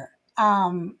hacker.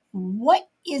 What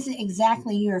is it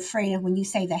exactly you're afraid of when you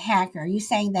say the hacker? Are you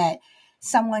saying that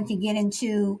someone can get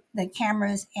into the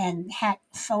cameras and hack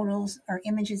photos or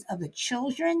images of the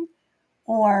children,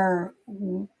 or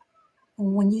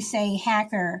when you say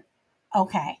hacker?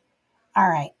 Okay, all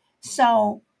right.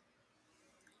 So,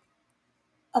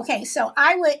 okay, so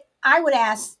I would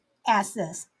ask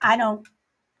this. I don't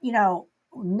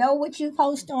know what you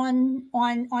post on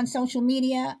social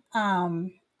media. I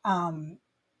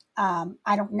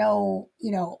don't know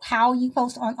how you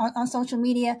post on social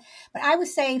media, but I would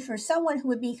say for someone who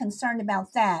would be concerned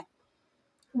about that,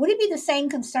 would it be the same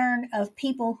concern of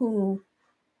people who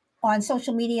on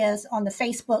social medias, on the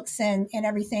Facebooks and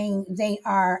everything, they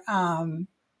are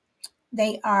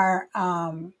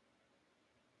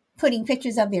putting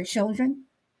pictures of their children?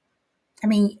 I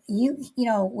mean,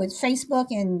 with Facebook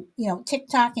and,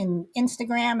 TikTok and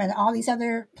Instagram and all these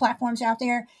other platforms out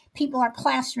there, people are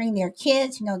plastering their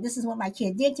kids. This is what my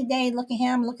kid did today. Look at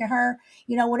him, look at her,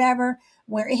 whatever,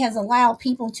 where it has allowed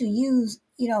people to use,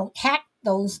 hack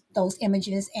those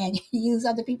images and use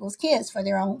other people's kids for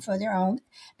their own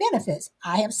benefits.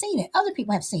 I have seen it. Other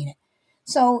people have seen it.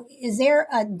 So is there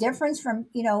a difference from,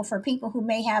 for people who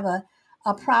may have a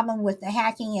problem with the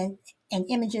hacking and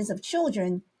images of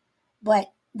children,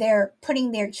 but they're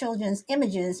putting their children's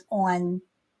images on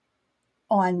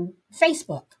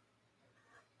Facebook?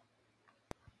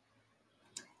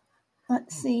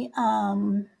 Let's see.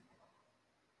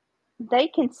 They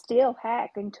can still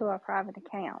hack into a private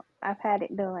account. I've had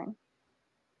it done.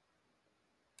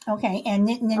 Okay, and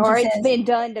Ninja Or it's says, been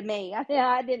done to me.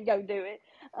 I didn't go do it.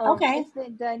 okay, It's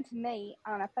been done to me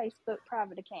on a Facebook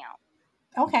private account.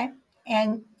 okay.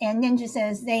 And Ninja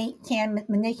says they can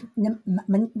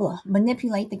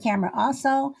manipulate the camera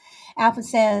also. Alpha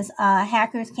says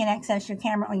hackers can access your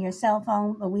camera on your cell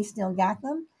phone, but we still got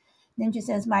them. Ninja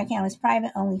says my account is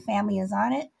private, only family is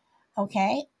on it.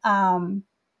 Okay. All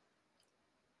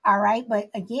right, but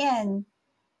again,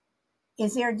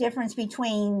 is there a difference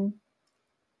between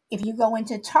if you go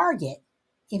into Target,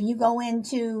 if you go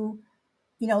into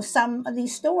some of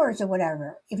these stores or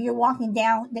whatever, if you're walking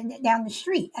down the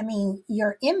street, I mean,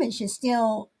 your image is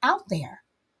still out there.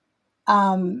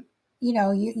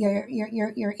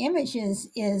 Your image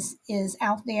is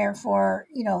out there for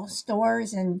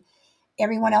stores and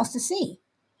everyone else to see.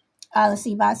 Let's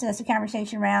see. Bob says the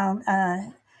conversation around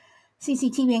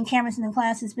CCTV and cameras in the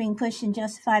class is being pushed and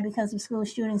justified because of school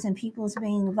shootings and people's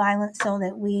being violent, so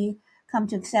that we come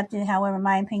to accept it. However,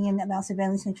 my opinion about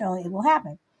surveillance control, it will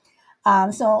happen.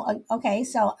 Okay,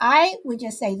 so I would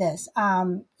just say this.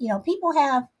 People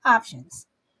have options.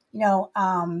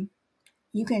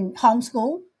 You can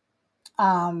homeschool.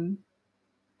 Um,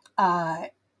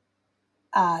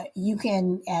 uh, you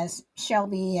can, as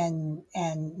Shelby and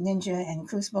Ninja and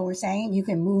Crucible were saying, you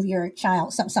can move your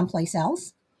child someplace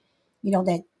else.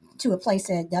 That to a place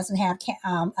that doesn't have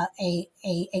a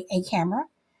camera,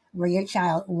 where your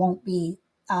child won't be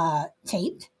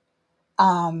taped.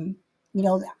 Um,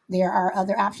 there are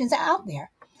other options out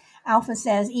there. Alpha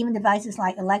says even devices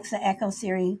like Alexa, Echo,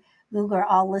 Siri, Google are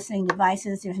all listening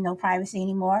devices. There's no privacy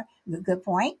anymore. Good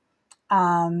point.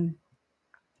 Um,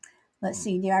 let's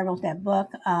see. There, I wrote that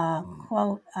book.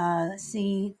 Quote. Let's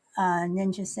see.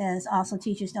 Ninja says also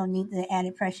teachers don't need the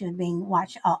added pressure of being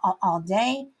watched all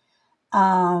day.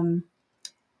 Um,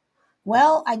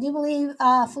 well, I do believe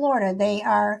Florida they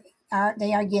are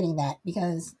getting that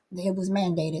because it was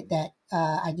mandated that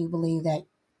I do believe that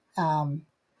um,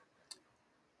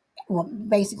 well,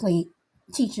 basically,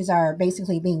 teachers are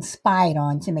basically being spied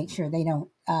on to make sure they don't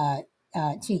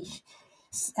teach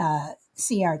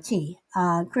CRT.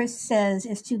 Chris says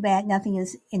it's too bad nothing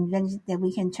is invented that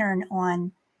we can turn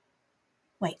on.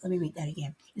 Wait, let me read that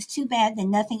again. It's too bad that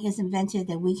nothing is invented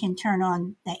that we can turn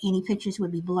on, that any pictures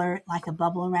would be blurred like a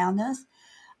bubble around us.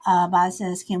 Bob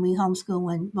says, can we homeschool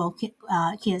when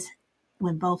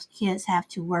both kids have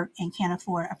to work and can't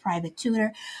afford a private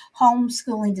tutor?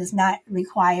 Homeschooling does not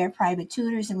require private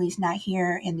tutors, at least not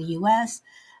here in the U.S.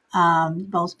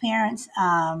 Both parents,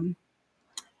 and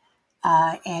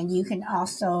you can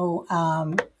also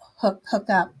hook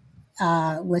up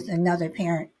with another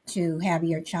parent to have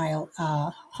your child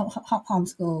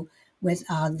homeschool with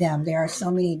them. There are so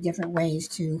many different ways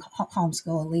to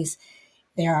homeschool, at least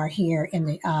there are here in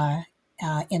the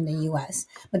U.S.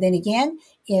 But then again,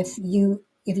 if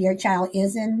your child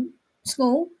is in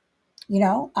school,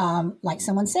 like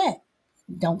someone said,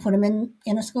 don't put them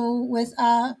in a school with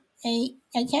a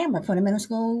camera. Put them in a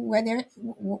school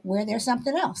where there's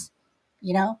something else.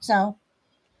 So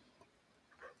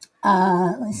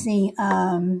let's see.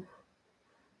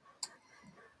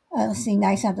 Let's see.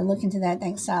 Nice. I have to look into that.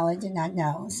 Thanks, Solid. Did not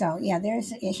know. So yeah,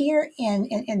 there's here in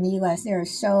the U.S. There are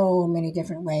so many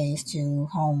different ways to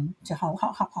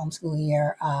homeschool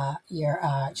your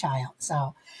child.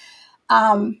 So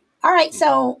all right.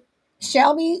 So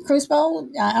Shelby Crucible,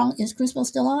 is Crucible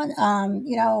still on?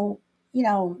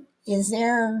 Is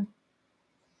there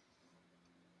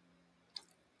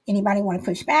anybody want to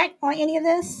push back on any of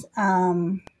this?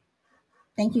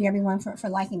 Thank you everyone for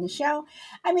liking the show.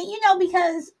 I mean,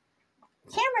 because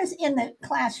cameras in the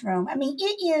classroom, I mean,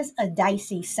 it is a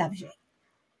dicey subject.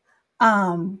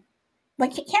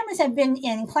 But cameras have been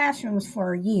in classrooms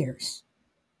for years.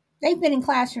 They've been in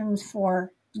classrooms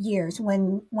for years.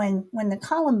 When the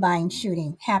Columbine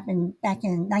shooting happened back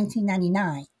in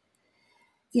 1999,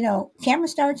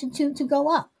 cameras started to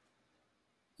go up.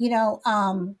 You know,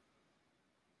 um,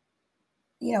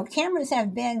 cameras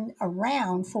have been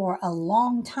around for a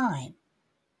long time.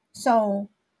 So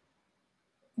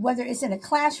whether it's in a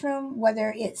classroom,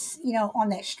 whether it's, on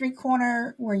that street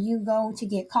corner where you go to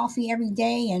get coffee every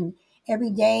day, and every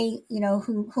day,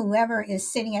 whoever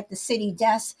is sitting at the city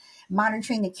desk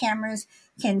monitoring the cameras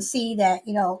can see that,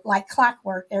 like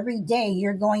clockwork, every day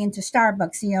you're going into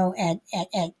Starbucks,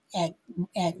 at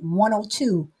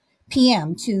 1:02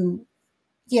 p.m. to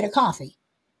get a coffee.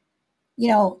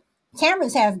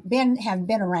 Cameras have been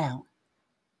around.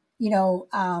 You know,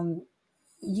 um,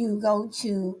 you go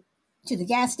to the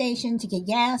gas station to get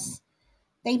gas.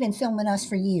 They've been filming us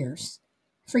for years,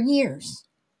 for years.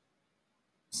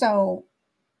 So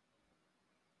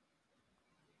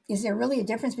is there really a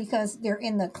difference because they're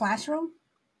in the classroom?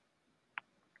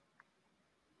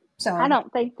 I So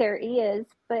don't think there is,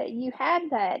 but you have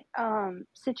that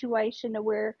situation to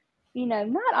where,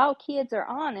 not all kids are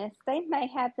honest. They may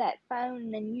have that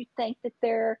phone and you think that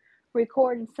they're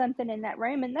recording something in that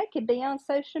room and they could be on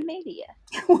social media.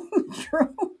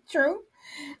 true, true,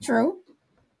 true,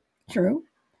 true.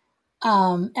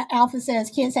 Alpha says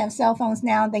kids have cell phones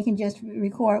now. They can just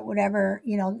record whatever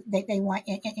they want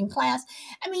in class.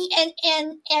 I mean,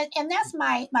 and that's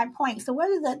my point. So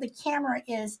whether the camera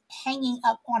is hanging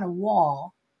up on a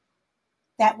wall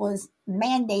that was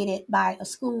mandated by a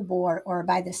school board or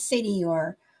by the city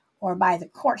or by the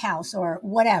courthouse or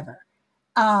whatever,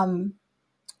 um,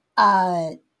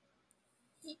 uh,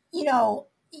 you know,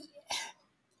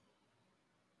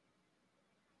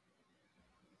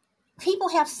 people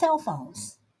have cell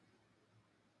phones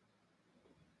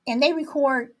and they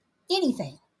record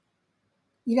anything.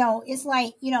 It's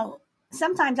like,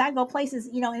 sometimes I go places,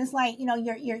 and it's like,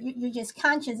 you're just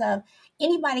conscious of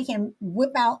anybody can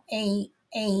whip out a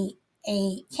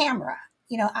camera.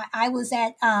 I was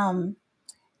at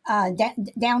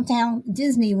downtown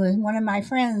Disney with one of my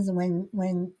friends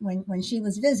when she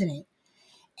was visiting,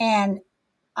 and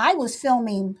I was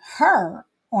filming her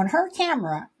on her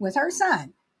camera with her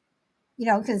son.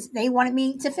 Because they wanted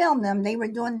me to film them. They were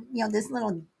doing, this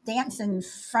little dance in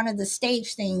front of the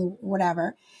stage thing,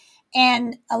 whatever.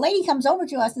 And a lady comes over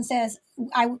to us and says,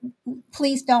 "I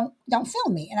please don't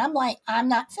film me." And I'm like, "I'm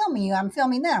not filming you. I'm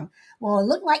filming them." "Well, it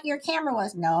looked like your camera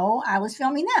was." "No, I was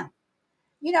filming them."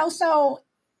 So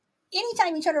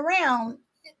anytime you turn around,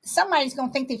 somebody's going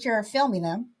to think that you're filming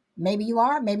them. Maybe you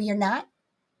are, maybe you're not.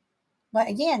 But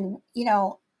again,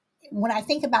 when I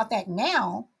think about that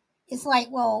now, it's like,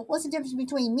 well, what's the difference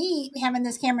between me having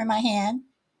this camera in my hand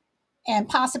and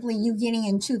possibly you getting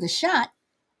into the shot,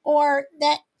 or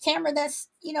that camera that's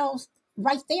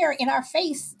right there in our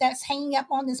face that's hanging up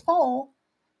on this pole,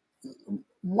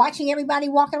 watching everybody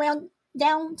walk around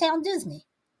downtown Disney.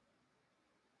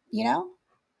 you know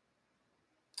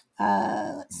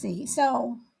let's see.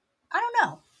 So I don't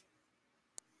know.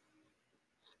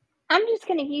 I'm just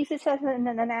going to use this as an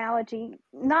analogy,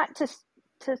 not to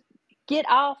get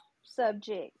off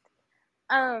subject.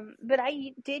 But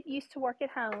I did used to work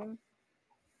at home,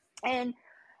 and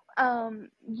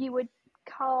you would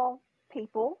call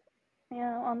people,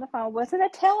 on the phone. Wasn't a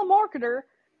telemarketer,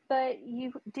 but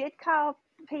you did call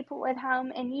people at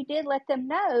home, and you did let them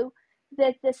know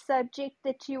that the subject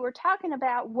that you were talking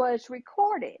about was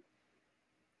recorded.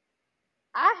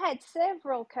 I had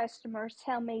several customers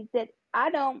tell me that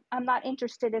I'm not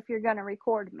interested if you're going to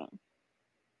record me.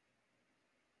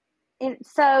 And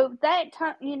so that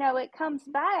time, it comes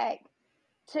back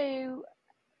to,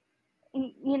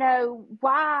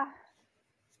 why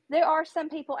there are some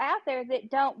people out there that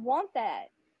don't want that,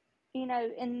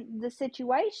 in the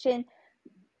situation.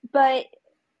 But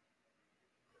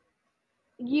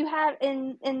you have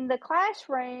in the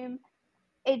classroom,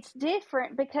 it's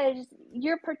different because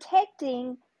you're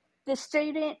protecting the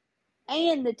student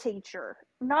and the teacher,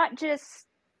 not just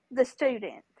the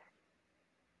student,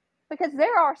 because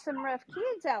there are some rough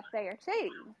kids out there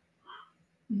too.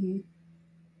 Mm-hmm.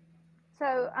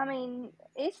 So I mean,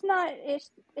 it's not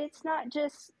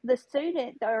just the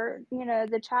student or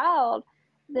the child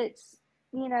that's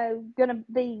gonna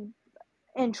be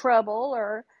in trouble,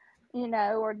 or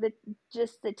or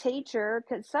just the teacher,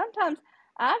 because sometimes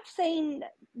I've seen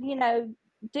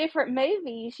different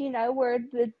movies where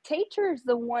the teacher is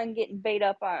the one getting beat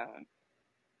up on.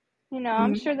 I'm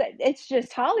Mm-hmm. sure that it's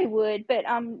just Hollywood, but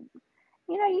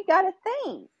you got to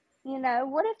think,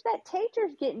 what if that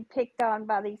teacher's getting picked on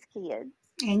by these kids?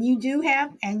 And you do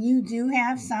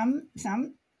have some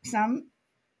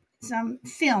some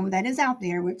film that is out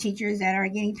there with teachers that are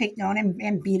getting picked on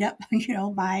and beat up,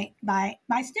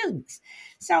 by students.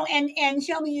 So and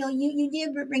Shelby, you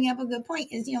did bring up a good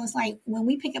point. Is it's like when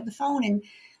we pick up the phone and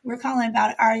we're calling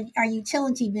about our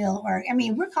utility bill, or I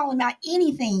mean, we're calling about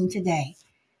anything today.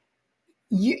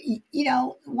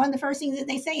 One of the first things that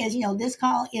they say is, this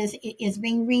call is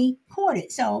being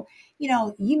recorded. So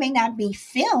you may not be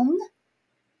filmed,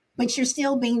 but you're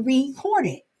still being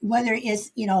recorded, whether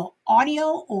it's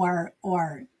audio or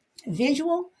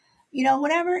visual,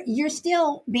 whatever. You're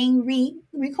still being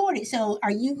recorded. So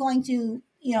are you going to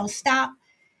stop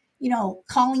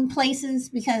calling places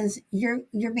because you're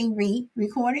being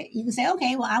recorded? You can say,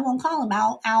 okay, well, I won't call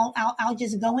them. I'll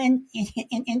just go into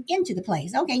the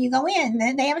place. Okay, you go in,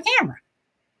 then they have a camera.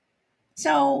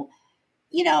 So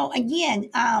again,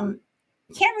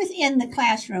 cameras in the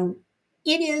classroom,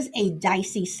 it is a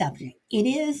dicey subject. It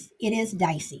is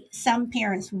dicey. Some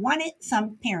parents want it,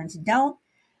 some parents don't.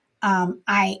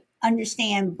 I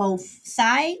understand both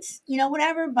sides,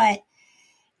 whatever, but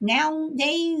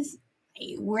nowadays,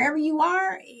 wherever you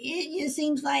are, it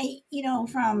seems like,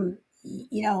 from,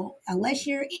 unless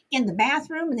you're in the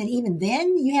bathroom, and then even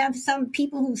then, you have some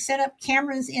people who set up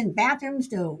cameras in bathrooms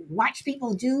to watch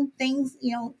people do things,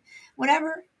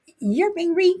 whatever, you're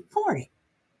being recorded.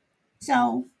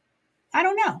 So I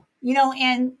don't know,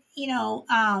 and,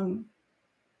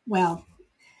 well,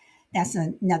 that's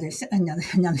another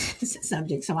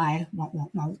subject. So I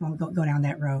won't go down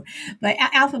that road. But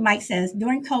Alpha Mike says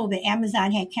during COVID,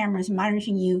 Amazon had cameras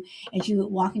monitoring you as you would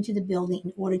walk into the building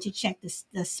in order to check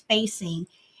the spacing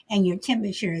and your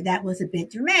temperature. That was a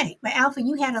bit dramatic. But Alpha,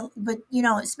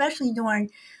 especially during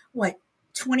what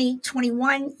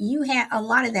 2021, you had a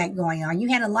lot of that going on. You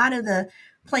had a lot of the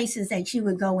places that you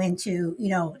would go into,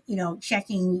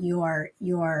 checking your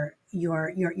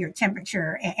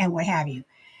temperature and what have you.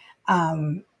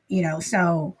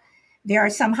 So there are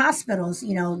some hospitals,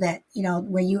 that,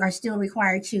 where you are still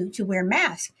required to wear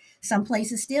masks. Some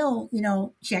places still,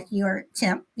 check your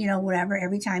temp, whatever,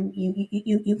 every time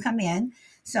you come in.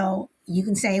 So you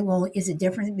can say, well, is it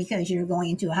different because you're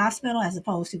going into a hospital as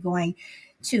opposed to going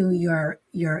to your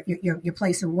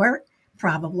place of work?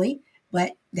 Probably,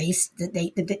 but they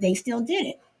still did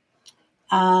it.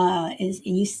 Alva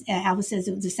says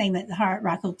it was the same at the Hard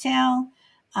Rock Hotel.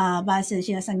 Bob says,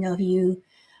 yes, I know if you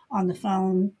on the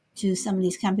phone to some of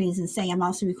these companies and say, I'm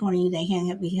also recording you, they hang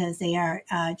up because they are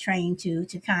trained to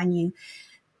con you.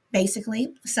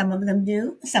 Basically, some of them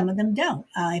do, some of them don't.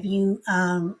 If you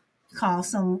call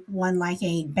someone like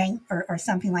a bank or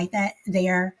something like that, they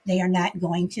are not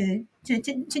going to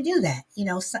do that.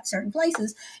 Certain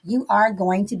places you are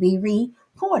going to be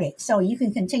recorded, so you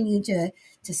can continue to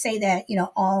say that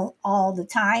all the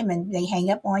time, and they hang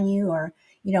up on you or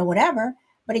whatever.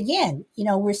 But again,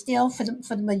 we're still for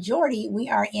the majority, we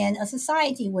are in a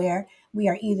society where we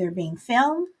are either being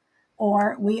filmed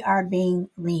or we are being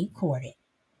recorded.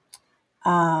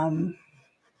 Um,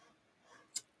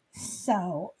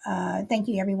 Thank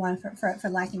you everyone for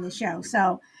liking the show.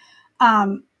 So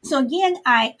again,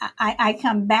 I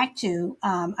come back to,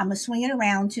 I'm gonna swing it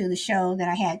around to the show that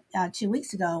I had 2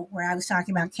 weeks ago, where I was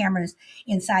talking about cameras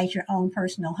inside your own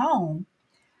personal home.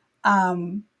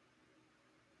 Um,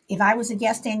 if I was a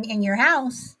guest in your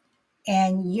house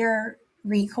and you're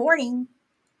recording,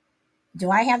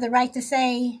 do I have the right to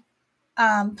say,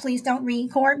 please don't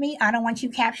record me? I don't want you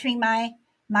capturing my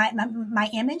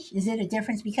image. Is it a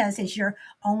difference because it's your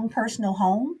own personal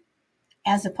home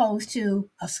as opposed to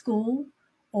a school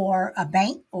or a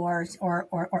bank or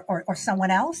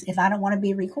someone else? If I don't want to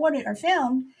be recorded or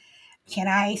filmed, can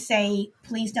I say,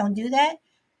 please don't do that?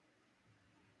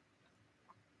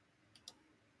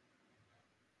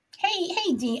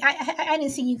 Hey, Dee, I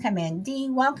didn't see you come in. Dee,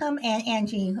 welcome, and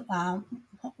Angie,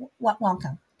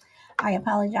 welcome. I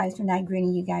apologize for not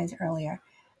greeting you guys earlier.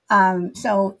 Is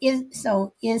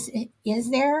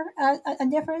there a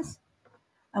difference?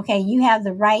 Okay, you have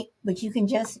the right, but you can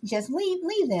just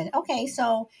leave then. Okay,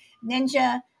 so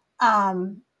Ninja,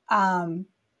 um, um,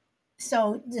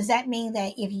 so does that mean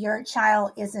that if your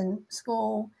child is in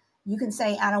school, you can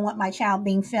say, I don't want my child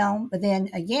being filmed, but then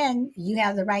again, you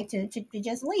have the right to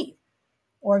just leave?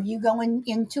 Or if you go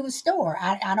into a store,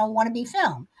 I don't want to be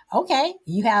filmed. Okay,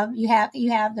 you have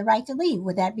the right to leave.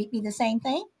 Would that be the same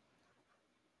thing?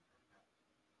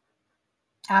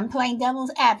 I'm playing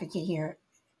devil's advocate here.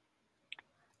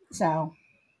 So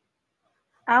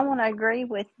I want to agree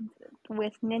with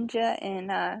Ninja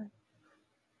and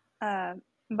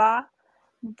Ba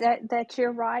that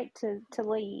you're right to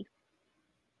leave.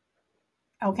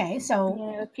 okay,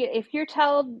 so If you're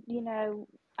told,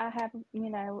 I have,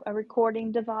 a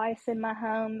recording device in my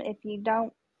home. If you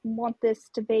don't want this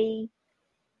to be,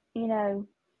 you know,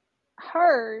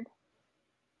 heard,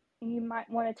 you might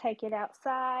want to take it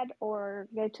outside or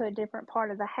go to a different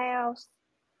part of the house.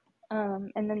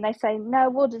 And then they say, no,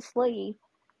 we'll just leave.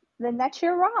 Then that's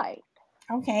your right.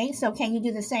 okay, so can you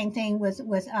do the same thing with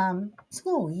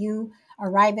school? You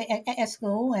arrive at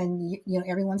school, and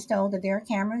everyone's told that there are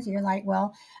cameras. You're like,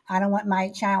 well, I don't want my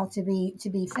child to be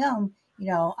filmed.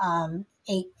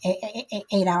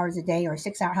 8 hours a day or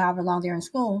 6 hours, however long they're in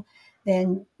school.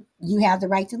 Then you have the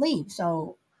right to leave.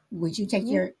 So would you take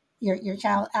You your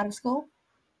child out of school?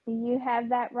 you have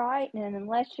that right, and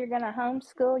unless you're going to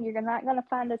homeschool, you're not going to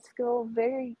find a school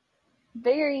very,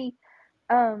 very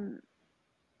um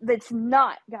that's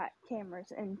not got cameras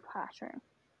in the classroom.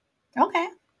 Okay,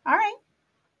 all right,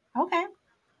 okay.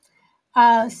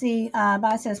 Bob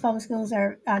says public schools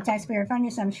are taxpayer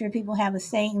funded, so I'm sure people have a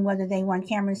say in whether they want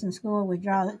cameras in school,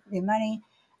 withdraw their money.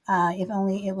 If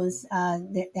only it was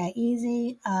that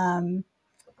easy.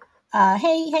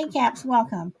 Hey, Caps,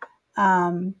 welcome.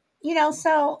 Thank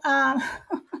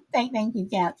you,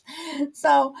 Caps.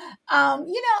 So, I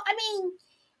mean,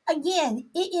 again,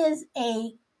 it is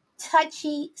a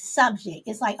touchy subject.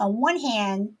 It's like on one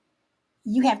hand,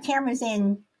 you have cameras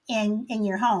in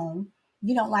your home,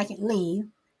 you don't like it, leave.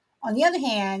 On the other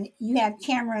hand, you have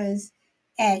cameras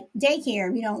at daycare.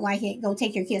 If you don't like it, go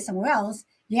take your kid somewhere else.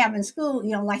 You have in school,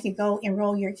 you don't like it, go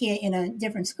enroll your kid in a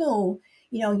different school.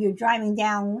 You're driving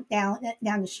down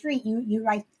the street. You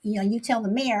write, you tell the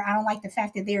mayor, I don't like the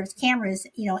fact that there's cameras,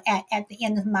 at the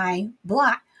end of my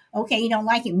block. Okay, you don't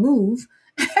like it, move.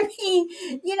 I mean,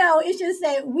 it's just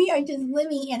that we are just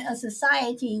living in a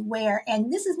society where,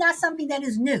 and this is not something that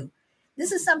is new.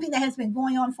 This is something that has been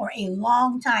going on for a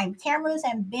long time. Cameras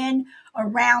have been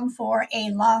around for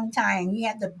a long time. You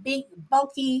have the big,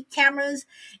 bulky cameras,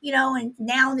 and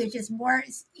now they're just more,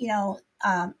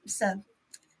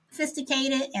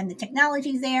 sophisticated and the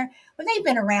technology's there, but they've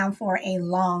been around for a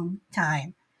long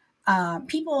time.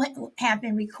 People have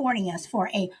been recording us for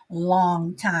a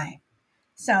long time.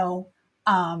 So,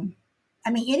 I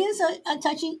mean, it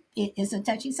is a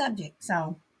touchy subject.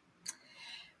 So,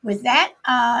 with that,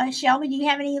 Shelby, do you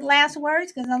have any last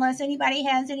words? Because unless anybody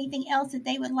has anything else that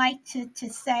they would like to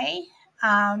say,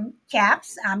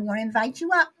 Caps, I'm going to invite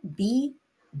you up. Be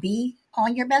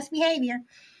on your best behavior.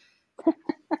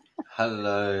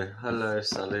 Hello,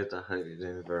 Salid. I hope you're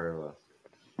doing very well.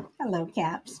 Hello,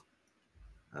 Caps.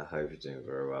 I hope you're doing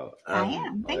very well. I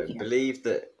am. I Thank you. believe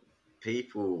that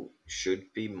people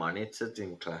should be monitored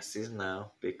in classes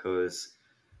now because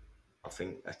I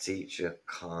think a teacher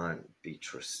can't be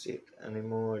trusted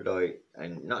anymore. Like,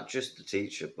 and not just the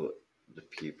teacher, but the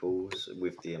pupils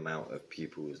with the amount of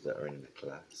pupils that are in the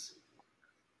class.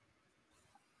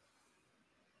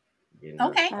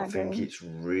 Okay. I think it's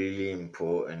really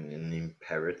important and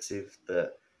imperative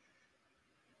that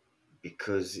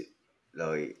because,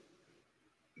 like,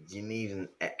 you need an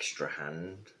extra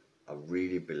hand. I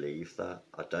really believe that.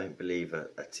 I don't believe a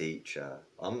teacher.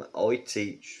 I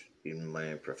teach in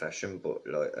my own profession, but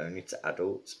like only to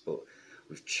adults. But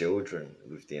with children,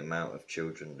 with the amount of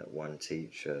children that one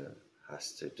teacher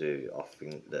has to do, I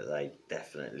think that they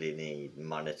definitely need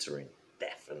monitoring.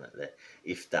 Definitely,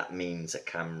 if that means a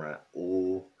camera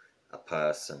or a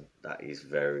person, that is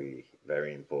very,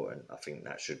 very important. I think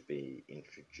that should be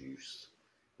introduced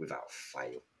without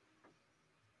fail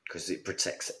because it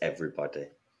protects everybody.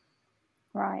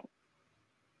 Right.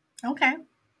 Okay.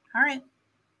 All right.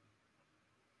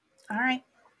 All right.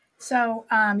 So,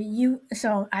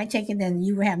 so I take it then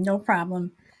you have no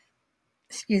problem.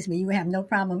 Excuse me. You have no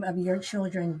problem of your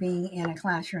children being in a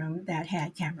classroom that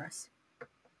had cameras.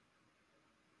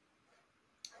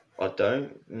 I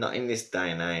don't, not in this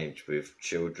day and age with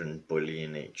children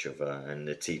bullying each other and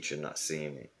the teacher not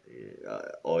seeing it.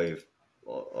 I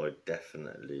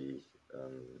definitely,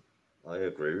 I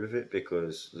agree with it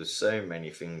because there's so many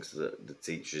things that the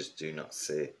teachers do not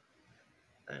see,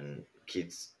 and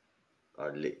kids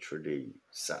are literally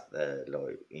sat there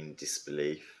like in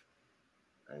disbelief,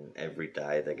 and every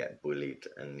day they get bullied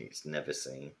and it's never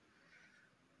seen.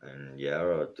 And yeah,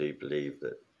 I do believe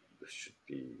that there should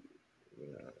be,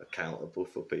 accountable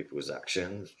for people's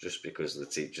actions just because the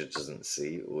teacher doesn't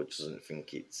see it or doesn't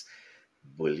think it's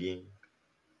bullying.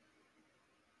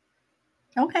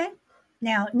 Okay.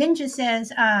 Now, Ninja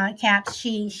says, Caps,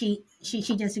 she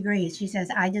disagrees. She says,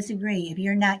 I disagree. If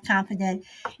you're not confident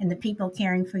in the people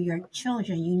caring for your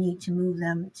children, you need to move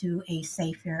them to a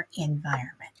safer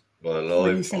environment. Well, What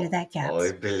do you say to that, I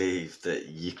Caps? believe that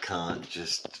you can't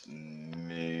just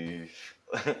move.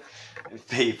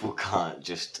 People can't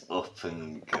just up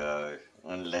and go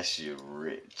unless you're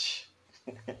rich.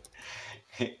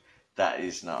 That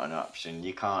is not an option.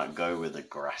 You can't go where the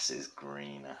grass is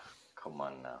greener. Come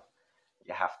on now.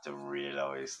 You have to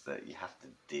realize that you have to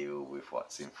deal with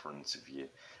what's in front of you.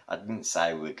 I didn't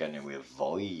say we're going to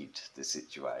avoid the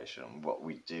situation. What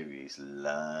we do is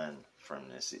learn from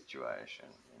the situation.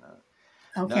 No,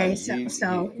 Okay, so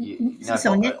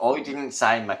but I didn't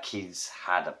say my kids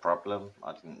had a problem.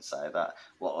 I didn't say that.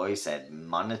 What I said,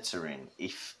 monitoring.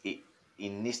 If it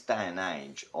in this day and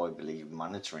age, I believe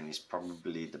monitoring is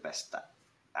probably the best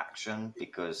action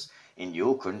because in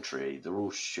your country they're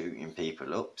all shooting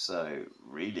people up. So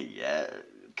really, yeah,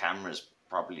 cameras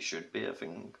probably should be a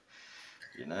thing.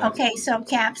 You know, okay, so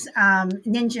Caps,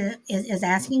 Ninja is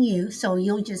asking you, so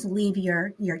you'll just leave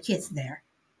your kids there.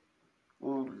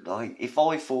 well, like if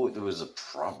I thought there was a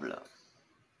problem,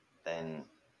 then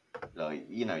Like,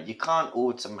 you can't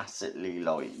automatically,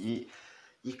 like,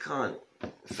 you can't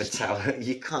foretell,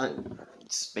 you can't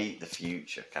speak the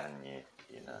future, can you?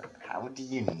 How do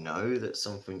you know that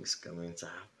something's going to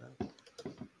happen?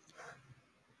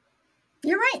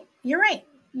 You're right. You're right.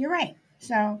 You're right.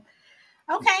 So,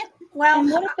 okay. Well,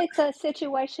 And what if it's a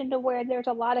situation to where there's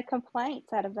a lot of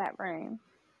complaints out of that room?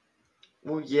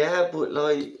 Well, yeah, but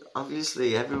like,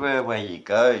 obviously, everywhere where you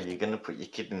go, you're gonna put your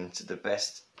kid into the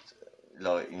best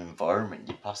like environment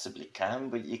you possibly can,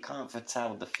 but you can't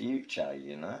foretell the future,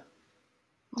 Come on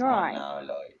Right. now,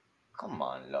 like, come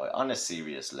on, like, on a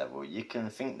serious level, you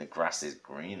can think the grass is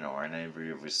greener on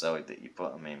every other side that you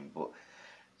put them in, but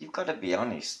you've got to be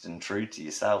honest and true to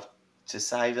yourself to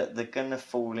say that they're gonna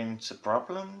fall into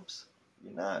problems,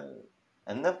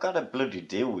 and they've got to bloody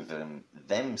deal with them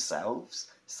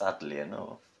themselves, sadly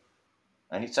enough.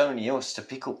 And it's only us to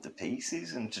pick up the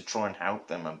pieces and to try and help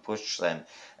them and push them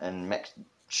and make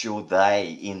sure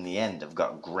they, in the end, have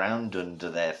got ground under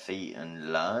their feet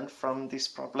and learn from this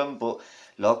problem. But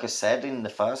like I said in the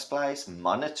first place,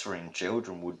 monitoring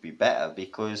children would be better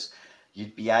because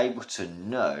you'd be able to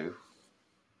know,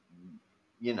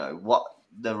 what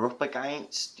they're up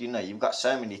against. You've got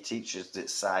so many teachers that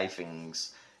say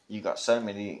things. You've got so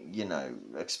many,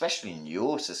 especially in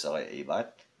your society,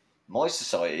 but my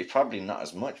society, probably not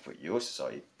as much, but your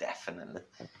society, definitely.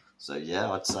 So yeah,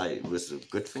 I'd say it was a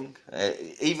good thing.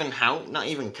 Even how, not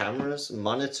even cameras,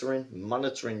 monitoring.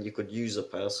 You could use a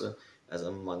person as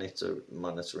a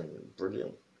monitoring.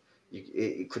 Brilliant.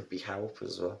 It could be help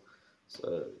as well.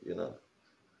 So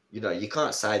you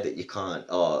can't say that you can't.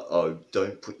 Oh,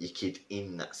 don't put your kid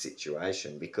in that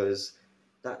situation because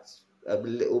that's a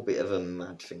little bit of a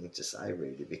mad thing to say,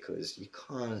 really, because you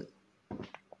can't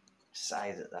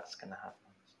say that that's going to happen.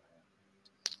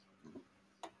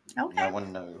 okay. No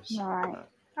one knows. Right. No.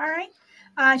 All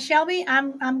right. Shelby,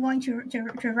 I'm going to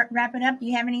wrap it up. Do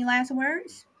you have any last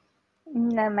words?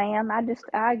 No, ma'am.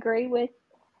 I agree with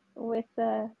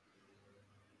the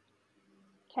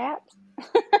Caps.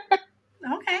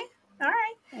 Okay. All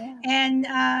right. Yeah.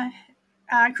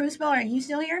 And Crucible, are you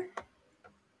still here?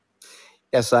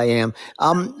 Yes, I am.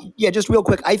 Yeah, just real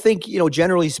quick. I think,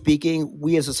 generally speaking,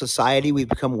 we as a society, we've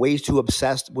become way too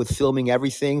obsessed with filming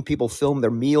everything. People film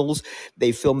their meals,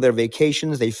 they film their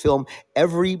vacations, they film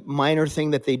every minor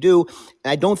thing that they do.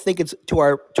 And I don't think it's to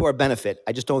our benefit.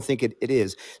 I just don't think it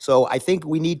is. So I think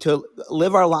we need to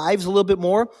live our lives a little bit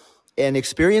more and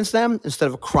experience them instead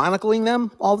of chronicling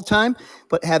them all the time.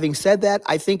 But having said that,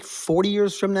 I think 40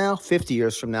 years from now, 50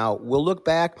 years from now, we'll look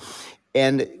back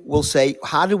and we'll say,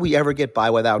 how did we ever get by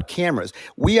without cameras?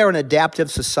 We are an adaptive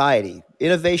society.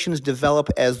 Innovations develop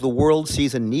as the world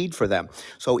sees a need for them.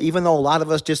 So even though a lot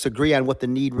of us disagree on what the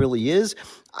need really is,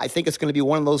 I think it's going to be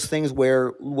one of those things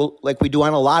where, like we do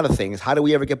on a lot of things, how do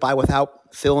we ever get by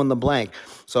without fill in the blank?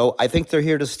 So I think they're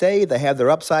here to stay. They have their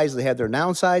upsides, they have their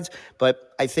downsides,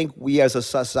 but I think we as a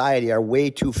society are way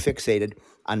too fixated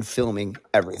on filming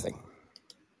everything.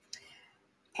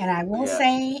 And I will Yeah.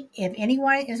 say, if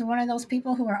anyone is one of those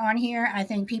people who are on here, I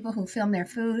think people who film their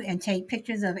food and take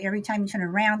pictures of every time you turn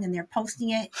around and they're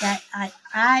posting it,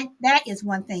 that is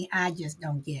one thing I just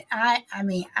don't get.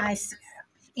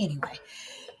 Anyway.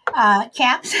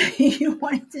 Caps, you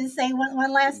wanted to say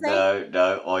one last thing?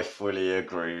 No, I fully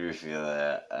agree with you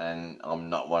there, and I'm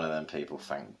not one of them people.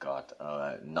 Thank God,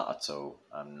 not at all.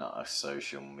 I'm not a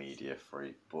social media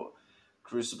freak, but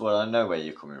Crucible, I know where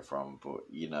you're coming from, but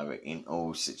in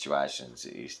all situations,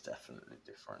 it is definitely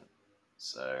different.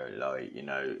 So, like,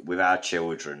 with our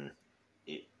children,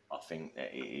 I think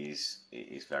that it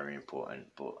is very important,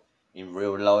 but in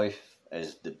real life,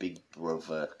 as the big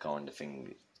brother kind of thing,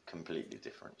 it's completely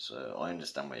different. So I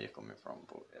understand where you're coming from,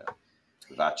 but yeah,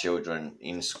 with our children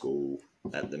in school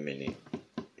at the minute,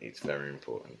 it's very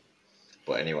important.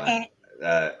 But anyway,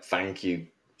 And thank you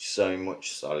so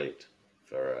much, Solid,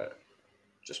 for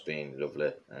just being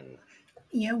lovely, and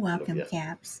you're love welcome, you.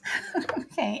 Caps.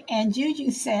 Okay. And Juju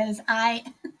says, I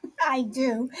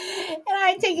do. And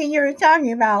I take it you're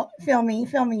talking about filming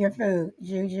your food.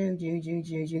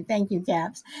 Juju. Thank you,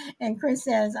 Caps. And Chris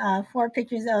says, 4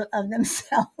 pictures of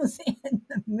themselves in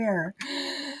the mirror.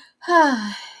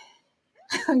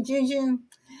 Juju,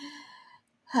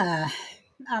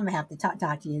 I'm gonna have to talk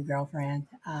to you, girlfriend.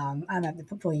 I'm gonna have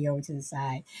to pull you over to the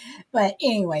side. But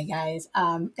anyway, guys,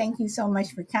 thank you so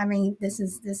much for coming. This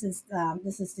is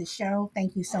the show.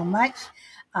 Thank you so much,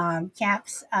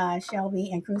 Caps, Shelby,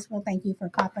 and Crucible. Thank you for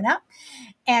popping up,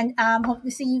 and hope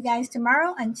to see you guys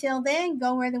tomorrow. Until then,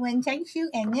 go where the wind takes you.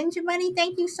 And Ninja Bunny,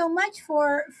 thank you so much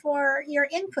for your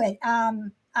input.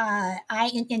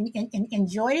 I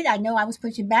enjoyed it. I know I was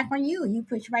pushing back on you, and you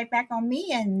pushed right back on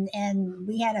me, and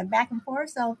we had a back and forth.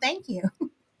 So thank you,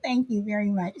 thank you very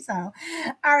much. So,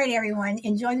 all right, everyone,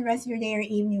 enjoy the rest of your day or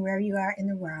evening wherever you are in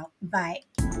the world. Bye.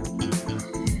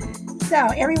 So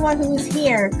everyone who was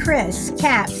here, Chris,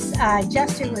 Caps,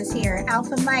 Juster was here,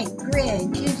 Alpha Mike,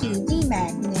 Grid, Juju,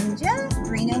 DMAC, Ninja,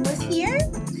 Rena was here,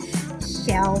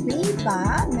 Shelby,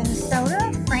 Bob,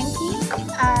 Minnesota, Frankie,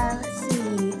 let's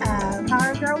see,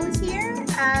 Power Girl was here.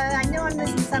 I know I'm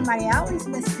missing somebody. I always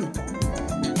miss people,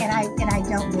 and I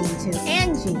don't mean to.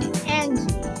 Angie.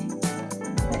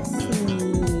 Let's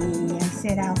see. I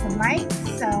said Alpha Mike.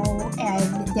 So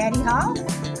and Daddy Hall.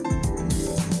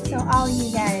 So all of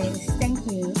you guys, thank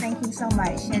you so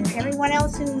much, and everyone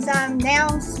else who's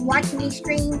now watching me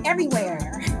stream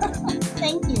everywhere.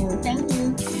 thank you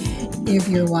if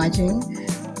you're watching.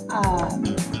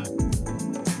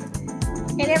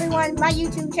 And everyone, my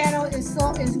YouTube channel is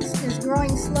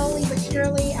growing slowly but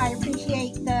surely. I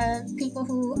appreciate the people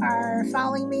who are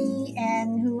following me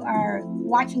and who are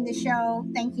watching the show.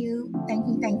 Thank you.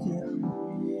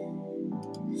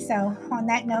 So on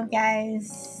that note,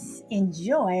 guys,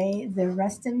 enjoy the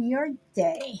rest of your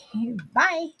day.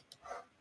 Bye.